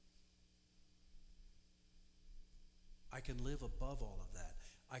 I can live above all of that.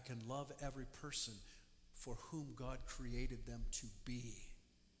 I can love every person for whom God created them to be.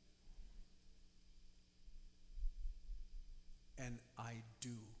 And I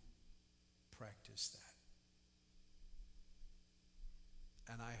do practice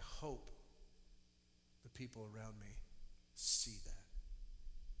that. And I hope the people around me see that.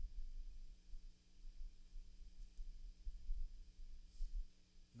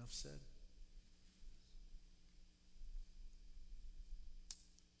 Enough said?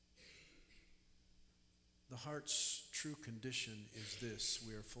 The heart's true condition is this: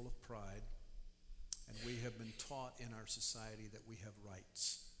 we are full of pride, and we have been taught in our society that we have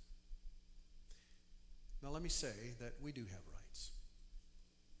rights. Now let me say that we do have rights.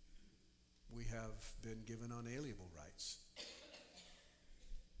 We have been given unalienable rights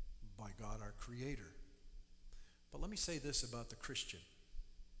by God our Creator. But let me say this about the Christian.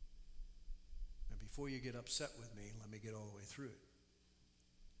 And before you get upset with me, let me get all the way through it.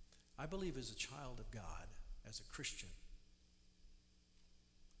 I believe as a child of God, as a Christian,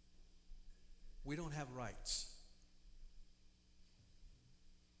 we don't have rights.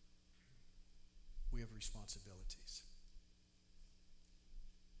 We have responsibilities.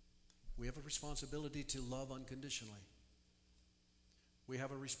 We have a responsibility to love unconditionally. We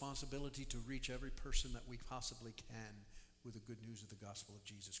have a responsibility to reach every person that we possibly can with the good news of the gospel of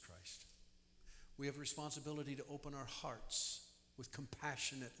Jesus Christ. We have a responsibility to open our hearts with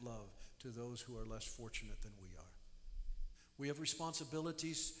compassionate love to those who are less fortunate than we are. We have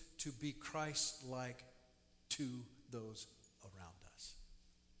responsibilities to be Christ-like to those around us.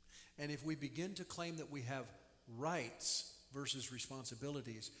 And if we begin to claim that we have rights versus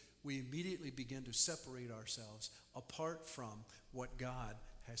responsibilities, we immediately begin to separate ourselves apart from what God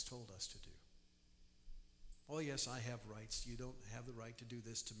has told us to do. Oh, yes, I have rights. You don't have the right to do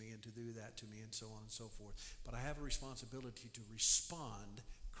this to me and to do that to me and so on and so forth. But I have a responsibility to respond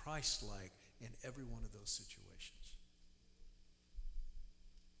Christ-like in every one of those situations.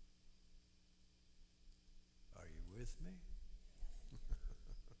 Are you with me?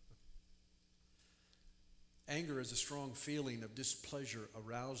 Anger is a strong feeling of displeasure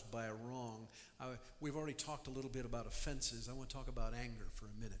aroused by a wrong. We've already talked a little bit about offenses. I want to talk about anger for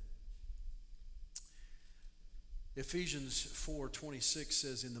a minute. Ephesians 4:26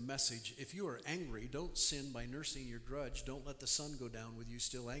 says in the Message, if you are angry, don't sin by nursing your grudge. Don't let the sun go down with you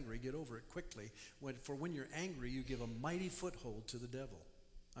still angry. Get over it quickly. For when you're angry, you give a mighty foothold to the devil.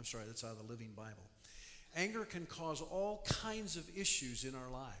 I'm sorry, that's out of the Living Bible. Anger can cause all kinds of issues in our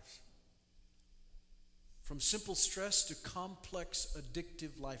lives. From simple stress to complex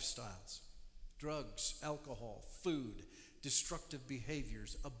addictive lifestyles. Drugs, alcohol, food, destructive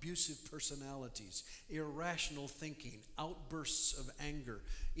behaviors, abusive personalities, irrational thinking, outbursts of anger,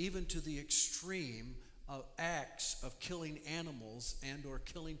 even to the extreme of acts of killing animals and or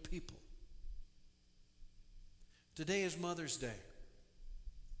killing people. Today is Mother's Day.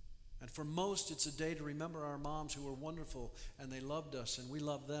 And for most, it's a day to remember our moms who were wonderful and they loved us and we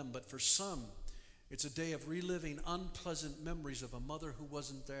loved them. But for some, it's a day of reliving unpleasant memories of a mother who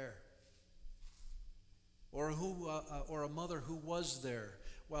wasn't there. Or a mother who was there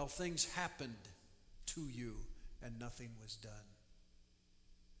while things happened to you and nothing was done.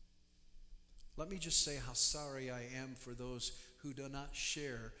 Let me just say how sorry I am for those who do not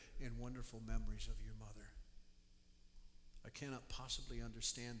share in wonderful memories of your mother. I cannot possibly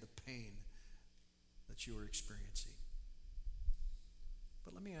understand the pain that you are experiencing.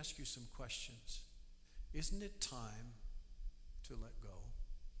 But let me ask you some questions. Isn't it time to let go?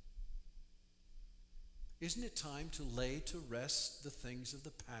 Isn't it time to lay to rest the things of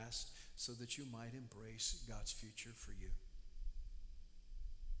the past so that you might embrace God's future for you?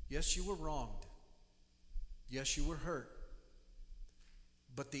 Yes, you were wronged. Yes, you were hurt.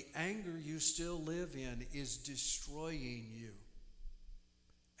 But the anger you still live in is destroying you.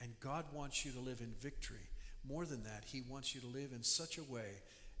 And God wants you to live in victory. More than that, He wants you to live in such a way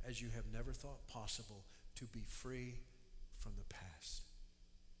as you have never thought possible, to be free from the past.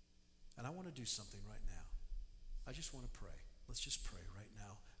 And I want to do something right now. I just want to pray. Let's just pray right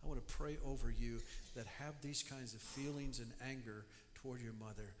now. I want to pray over you that have these kinds of feelings and anger toward your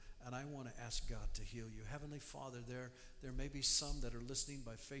mother. And I want to ask God to heal you. Heavenly Father, there may be some that are listening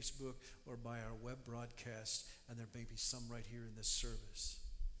by Facebook or by our web broadcast, and there may be some right here in this service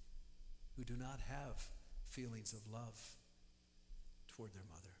who do not have feelings of love toward their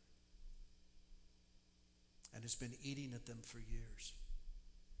mother. And it's been eating at them for years.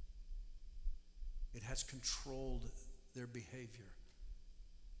 It has controlled their behavior.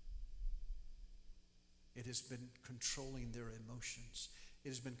 It has been controlling their emotions. It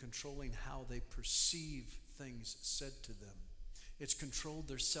has been controlling how they perceive things said to them. It's controlled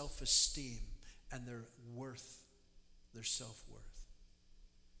their self-esteem and their worth, their self-worth.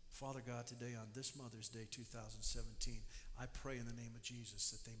 Father God, today on this Mother's Day 2017, I pray in the name of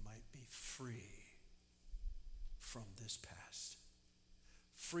Jesus that they might be free from this past.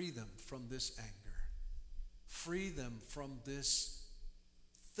 Free them from this anger. Free them from this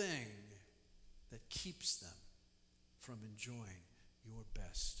thing that keeps them from enjoying your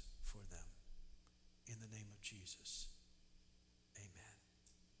best for them. In the name of Jesus, amen.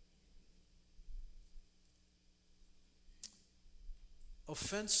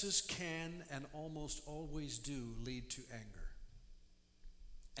 Offenses can and almost always do lead to anger.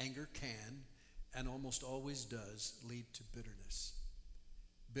 Anger can and almost always does lead to bitterness.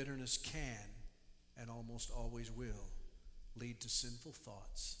 Bitterness can and almost always will lead to sinful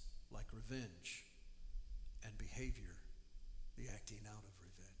thoughts like revenge and behavior, the acting out of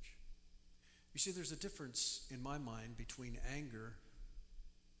revenge. You see, there's a difference in my mind between anger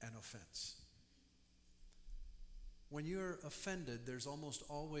and offense. When you're offended, there's almost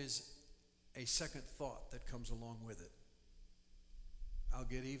always a second thought that comes along with it. I'll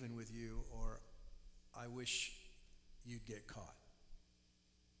get even with you, or I wish you'd get caught.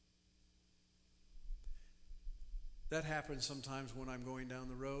 That happens sometimes when I'm going down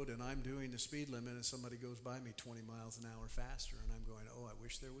the road and I'm doing the speed limit and somebody goes by me 20 miles an hour faster and I'm going, oh, I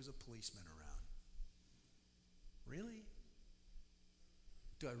wish there was a policeman around. Really?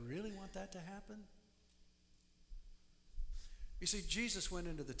 Do I really want that to happen? You see, Jesus went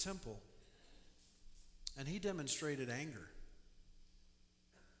into the temple and he demonstrated anger.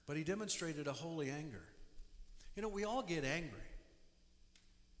 But he demonstrated a holy anger. You know, we all get angry.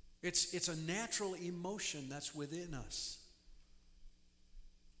 It's a natural emotion that's within us.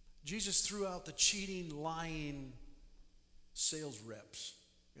 Jesus threw out the cheating, lying sales reps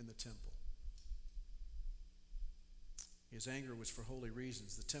in the temple. His anger was for holy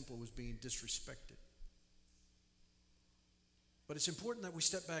reasons. The temple was being disrespected. But it's important that we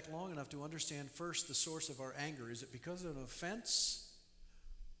step back long enough to understand first the source of our anger. Is it because of an offense,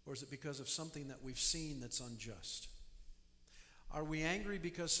 or is it because of something that we've seen that's unjust? Are we angry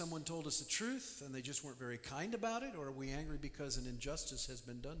because someone told us the truth and they just weren't very kind about it? Or are we angry because an injustice has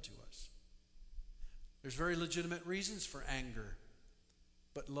been done to us? There's very legitimate reasons for anger,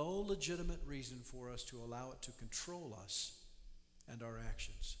 but no legitimate reason for us to allow it to control us and our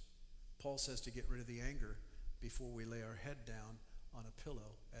actions. Paul says to get rid of the anger before we lay our head down on a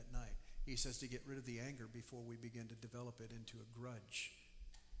pillow at night. He says to get rid of the anger before we begin to develop it into a grudge.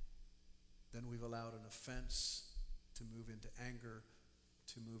 Then we've allowed an offense to move into anger,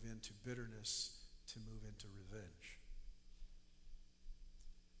 to move into bitterness, to move into revenge.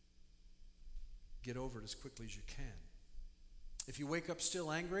 Get over it as quickly as you can. If you wake up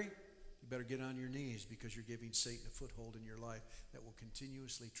still angry, you better get on your knees, because you're giving Satan a foothold in your life that will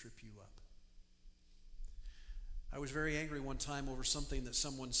continuously trip you up. I was very angry one time over something that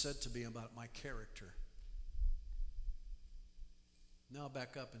someone said to me about my character. Now I'll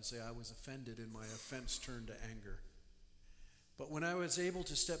back up and say I was offended, and my offense turned to anger. But when I was able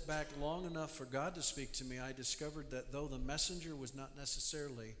to step back long enough for God to speak to me, I discovered that though the messenger was not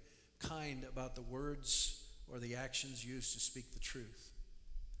necessarily kind about the words or the actions used to speak the truth,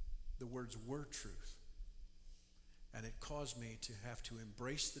 the words were truth. And it caused me to have to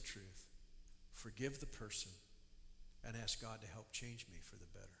embrace the truth, forgive the person, and ask God to help change me for the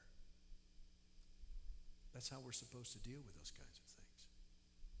better. That's how we're supposed to deal with those kinds of things.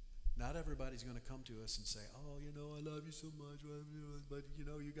 Not everybody's going to come to us and say, oh, I love you so much, but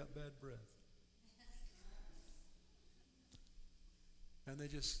you got bad breath. And they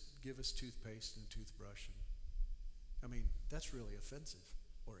just give us toothpaste and a toothbrush. And, that's really offensive,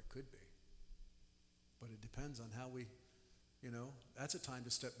 or it could be. But it depends on how we, that's a time to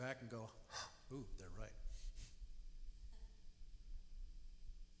step back and go, ooh, they're right.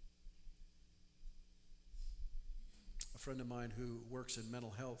 A friend of mine who works in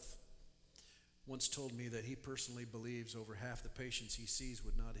mental health once told me that he personally believes over half the patients he sees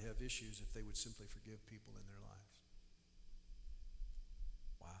would not have issues if they would simply forgive people in their lives.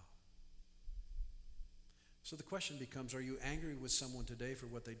 Wow. So the question becomes, are you angry with someone today for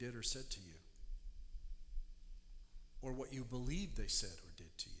what they did or said to you? Or what you believe they said or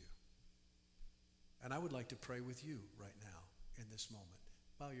did to you? And I would like to pray with you right now in this moment.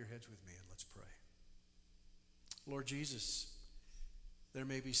 Bow your heads with me and let's pray. Lord Jesus, there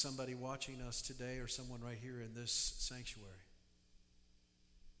may be somebody watching us today or someone right here in this sanctuary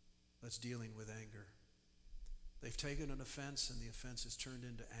that's dealing with anger. They've taken an offense, and the offense has turned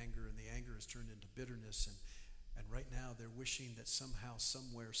into anger, and the anger has turned into bitterness. And right now they're wishing that somehow,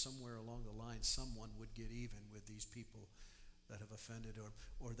 somewhere along the line, someone would get even with these people that have offended,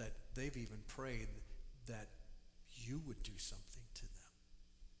 or that they've even prayed that you would do something to them.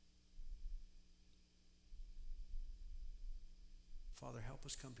 Father, help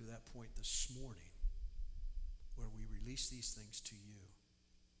us come to that point this morning where we release these things to you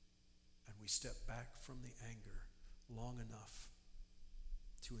and we step back from the anger long enough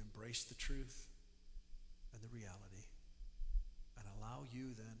to embrace the truth and the reality and allow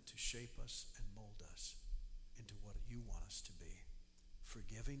you then to shape us and mold us into what you want us to be,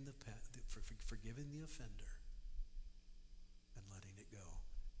 forgiving the offender and letting it go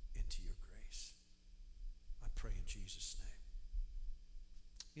into your grace. I pray in Jesus' name.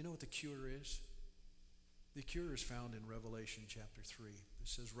 You know what the cure is? The cure is found in Revelation chapter 3. It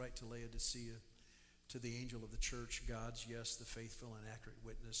says, write to Laodicea, to the angel of the church, God's, yes, the faithful and accurate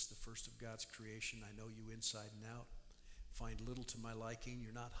witness, the first of God's creation. I know you inside and out. Find little to my liking.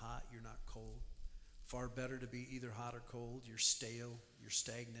 You're not hot, you're not cold. Far better to be either hot or cold. You're stale, you're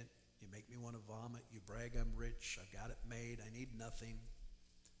stagnant. You make me want to vomit. You brag I'm rich, I've got it made, I need nothing.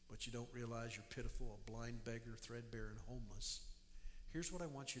 But you don't realize you're pitiful, a blind beggar, threadbare, and homeless. Here's what I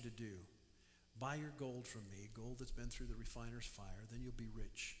want you to do. Buy your gold from me, gold that's been through the refiner's fire, then you'll be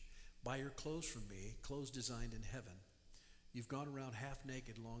rich. Buy your clothes from me, clothes designed in heaven. You've gone around half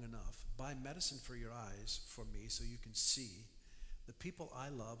naked long enough. Buy medicine for your eyes from me so you can see. The people I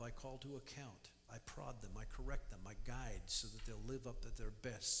love, I call to account. I prod them, I correct them, I guide so that they'll live up at their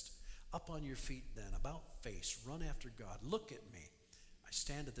best. Up on your feet then, about face, run after God. Look at me. I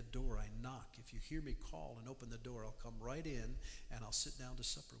stand at the door, I knock. If you hear me call and open the door, I'll come right in and I'll sit down to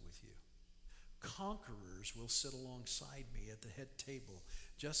supper with you. Conquerors will sit alongside me at the head table,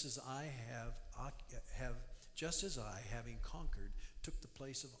 just as I having conquered, took the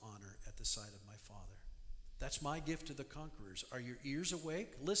place of honor at the side of my Father. That's my gift to the conquerors. Are your ears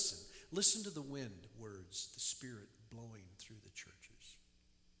awake? Listen. Listen to the wind words, the Spirit blowing through the churches.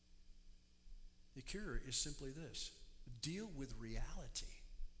 The cure is simply this. Deal with reality.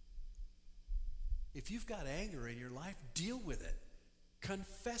 If you've got anger in your life, deal with it.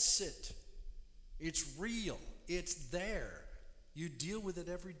 Confess it. It's real. It's there. You deal with it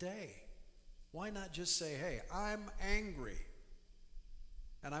every day. Why not just say, hey, I'm angry.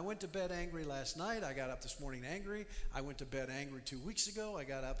 And I went to bed angry last night. I got up this morning angry. I went to bed angry 2 weeks ago. I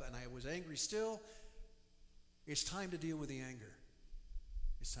got up and I was angry still. It's time to deal with the anger.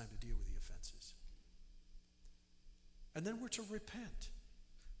 It's time to deal with the offenses. And then we're to repent.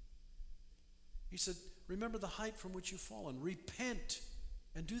 He said, remember the height from which you've fallen. Repent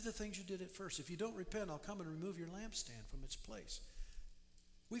and do the things you did at first. If you don't repent, I'll come and remove your lampstand from its place.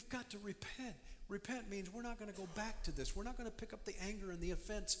 We've got to repent. Repent means we're not going to go back to this. We're not going to pick up the anger and the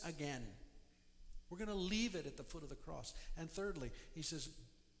offense again. We're going to leave it at the foot of the cross. And thirdly, he says,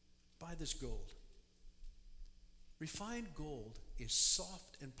 buy this gold. Refined gold is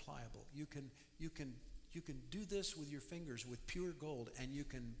soft and pliable. You can do this with your fingers with pure gold, and you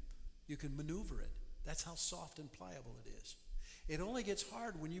can maneuver it. That's how soft and pliable it is. It only gets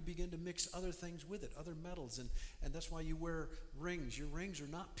hard when you begin to mix other things with it, other metals, and that's why you wear rings. Your rings are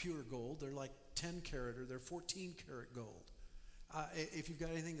not pure gold. They're like 10 karat or they're 14 karat gold. If you've got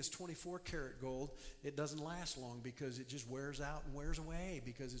anything that's 24 karat gold, it doesn't last long because it just wears out and wears away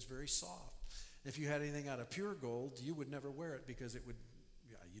because it's very soft. If you had anything out of pure gold, you would never wear it because it would,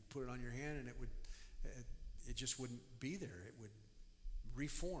 you'd put it on your hand and it just wouldn't be there. It would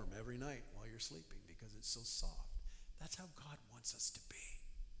reform every night while you're sleeping because it's so soft. That's how God wants us to be.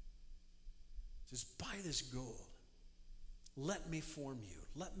 Says, buy this gold. Let me form you.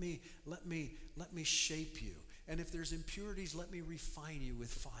 Let me shape you. And if there's impurities, let me refine you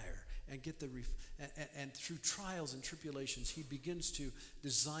with fire. And get and through trials and tribulations, he begins to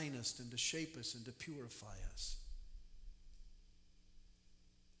design us and to shape us and to purify us.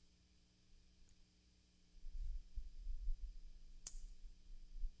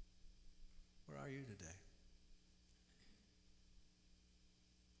 Where are you today?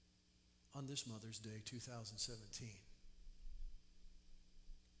 On this Mother's Day, 2017.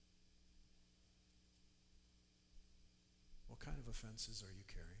 What kind of offenses are you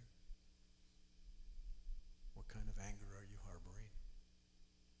carrying? What kind of anger are you harboring?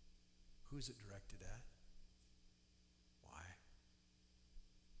 Who is it directed at? Why?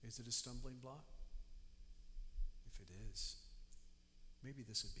 Is it a stumbling block? If it is, maybe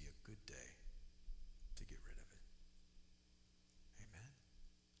this would be a good day to get rid of it. Amen.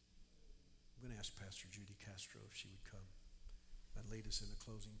 I'm going to ask Pastor Judy Castro if she would come and lead us in a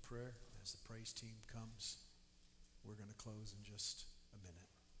closing prayer. As the praise team comes, we're going to close in just a minute.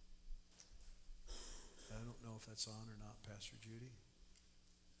 I don't know if that's on or not, Pastor Judy.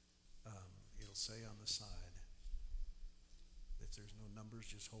 It'll say on the side. If there's no numbers,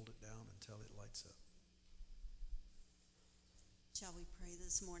 just hold it down until it lights up. Shall we pray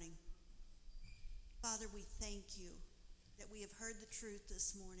this morning? Father, we thank you that we have heard the truth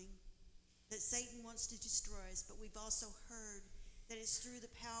this morning, that Satan wants to destroy us, but we've also heard that it's through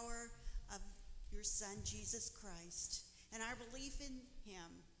the power of your Son, Jesus Christ, and our belief in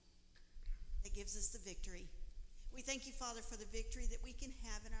him that gives us the victory. We thank you, Father, for the victory that we can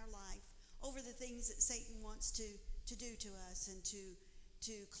have in our life over the things that Satan wants to do to us and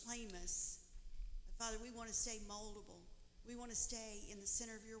to claim us. But Father, we want to stay moldable. We want to stay in the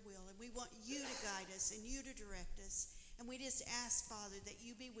center of your will, and we want you to guide us and you to direct us. And we just ask, Father, that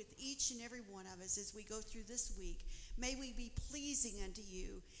you be with each and every one of us as we go through this week. May we be pleasing unto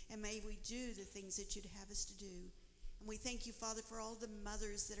you, and may we do the things that you'd have us to do. And we thank you, Father, for all the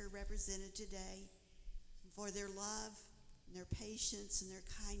mothers that are represented today, for their love and their patience and their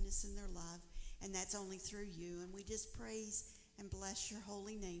kindness and their love. And that's only through you. And we just praise and bless your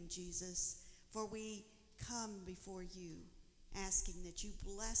holy name, Jesus, for we come before you asking that you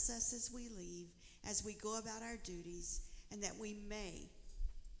bless us as we leave, as we go about our duties, and that we may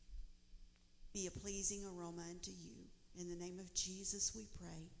be a pleasing aroma unto you. In the name of Jesus we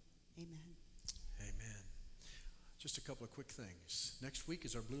pray. Amen. Amen. Just a couple of quick things. Next week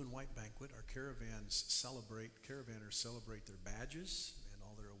is our Blue and White Banquet. Our caravanners celebrate their badges and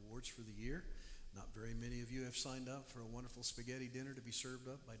all their awards for the year. Not very many of you have signed up for a wonderful spaghetti dinner to be served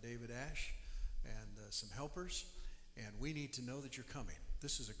up by David Ash and some helpers. And we need to know that you're coming.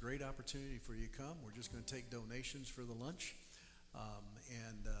 This is a great opportunity for you to come. We're just going to take donations for the lunch.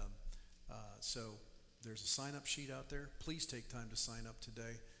 So there's a sign-up sheet out there. Please take time to sign up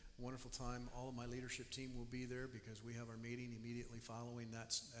today. Wonderful time. All of my leadership team will be there because we have our meeting immediately following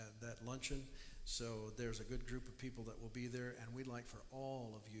that luncheon. So there's a good group of people that will be there, and we'd like for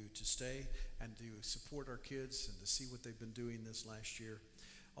all of you to stay and to support our kids and to see what they've been doing this last year.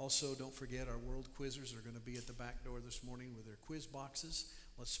 Also, don't forget our world quizzers are going to be at the back door this morning with their quiz boxes.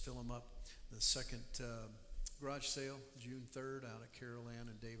 Let's fill them up. The second garage sale, June 3rd, out at Carol Ann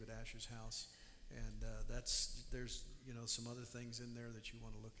and David Asher's house. And there's some other things in there that you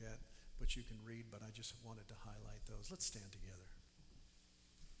want to look at, but you can read, but I just wanted to highlight those. Let's stand together.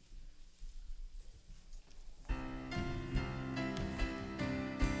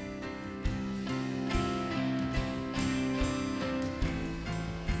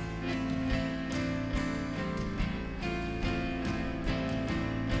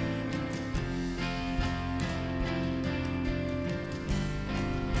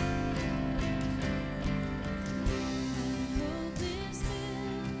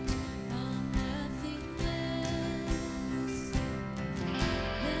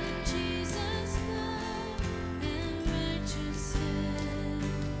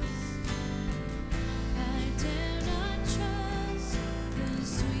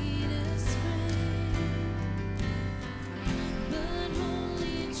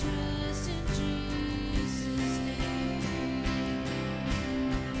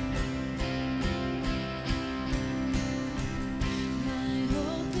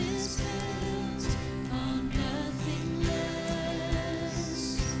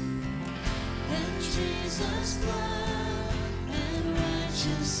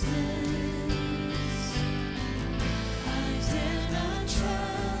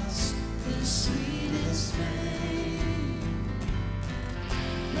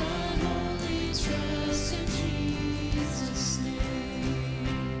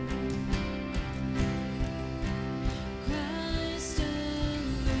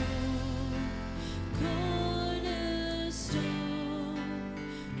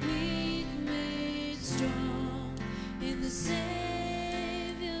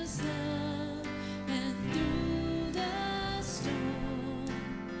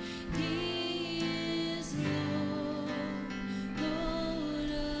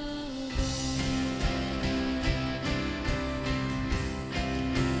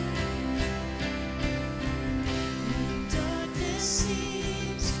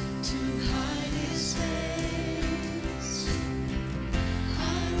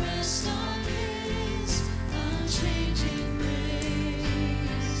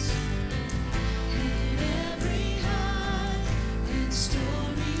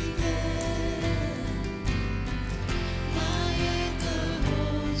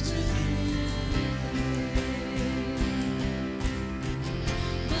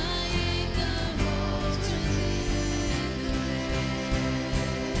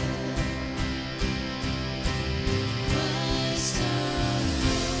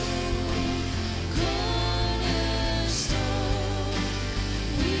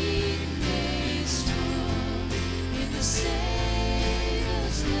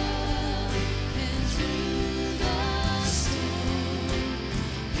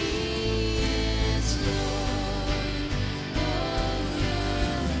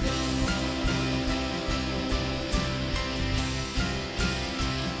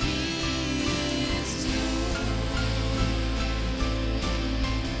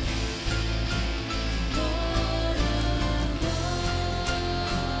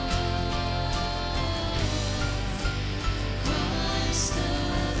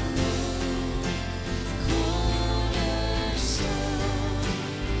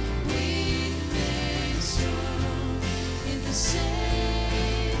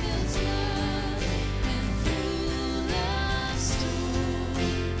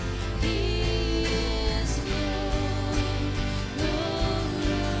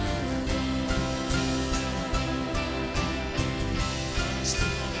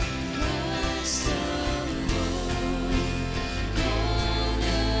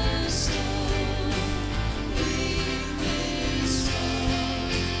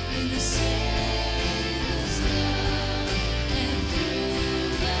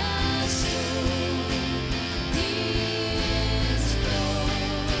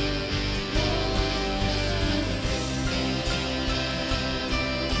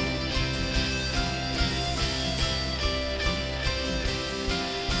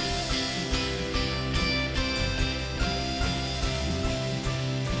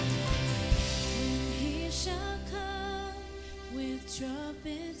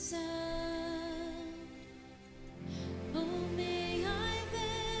 trumpet sound. Oh, may I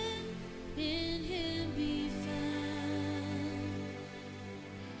then in him be found,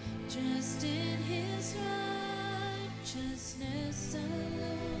 just in his righteousness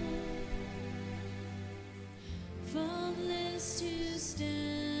alone, faultless to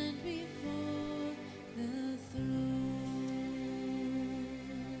stand before the throne.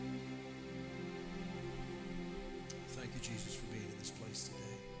 Thank you, Jesus, for being in this place today.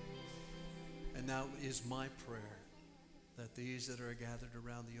 And now is my prayer that these that are gathered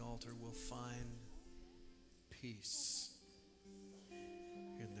around the altar will find peace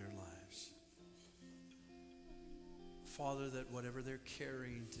in their lives. Father, that whatever they're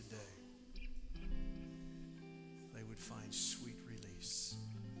carrying today, they would find sweet release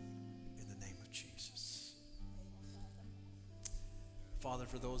in the name of Jesus. Father,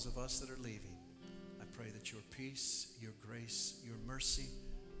 for those of us that are leaving, I pray that your peace, your grace, your mercy,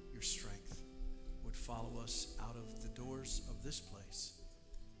 your strength would follow us out of the doors of this place,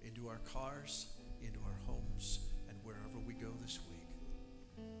 into our cars, into our homes, and wherever we go this week.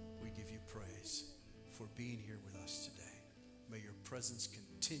 We give you praise for being here with us today. May your presence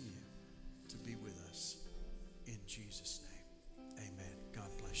continue to be with us. In Jesus' name, amen. God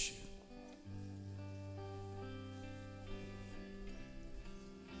bless you.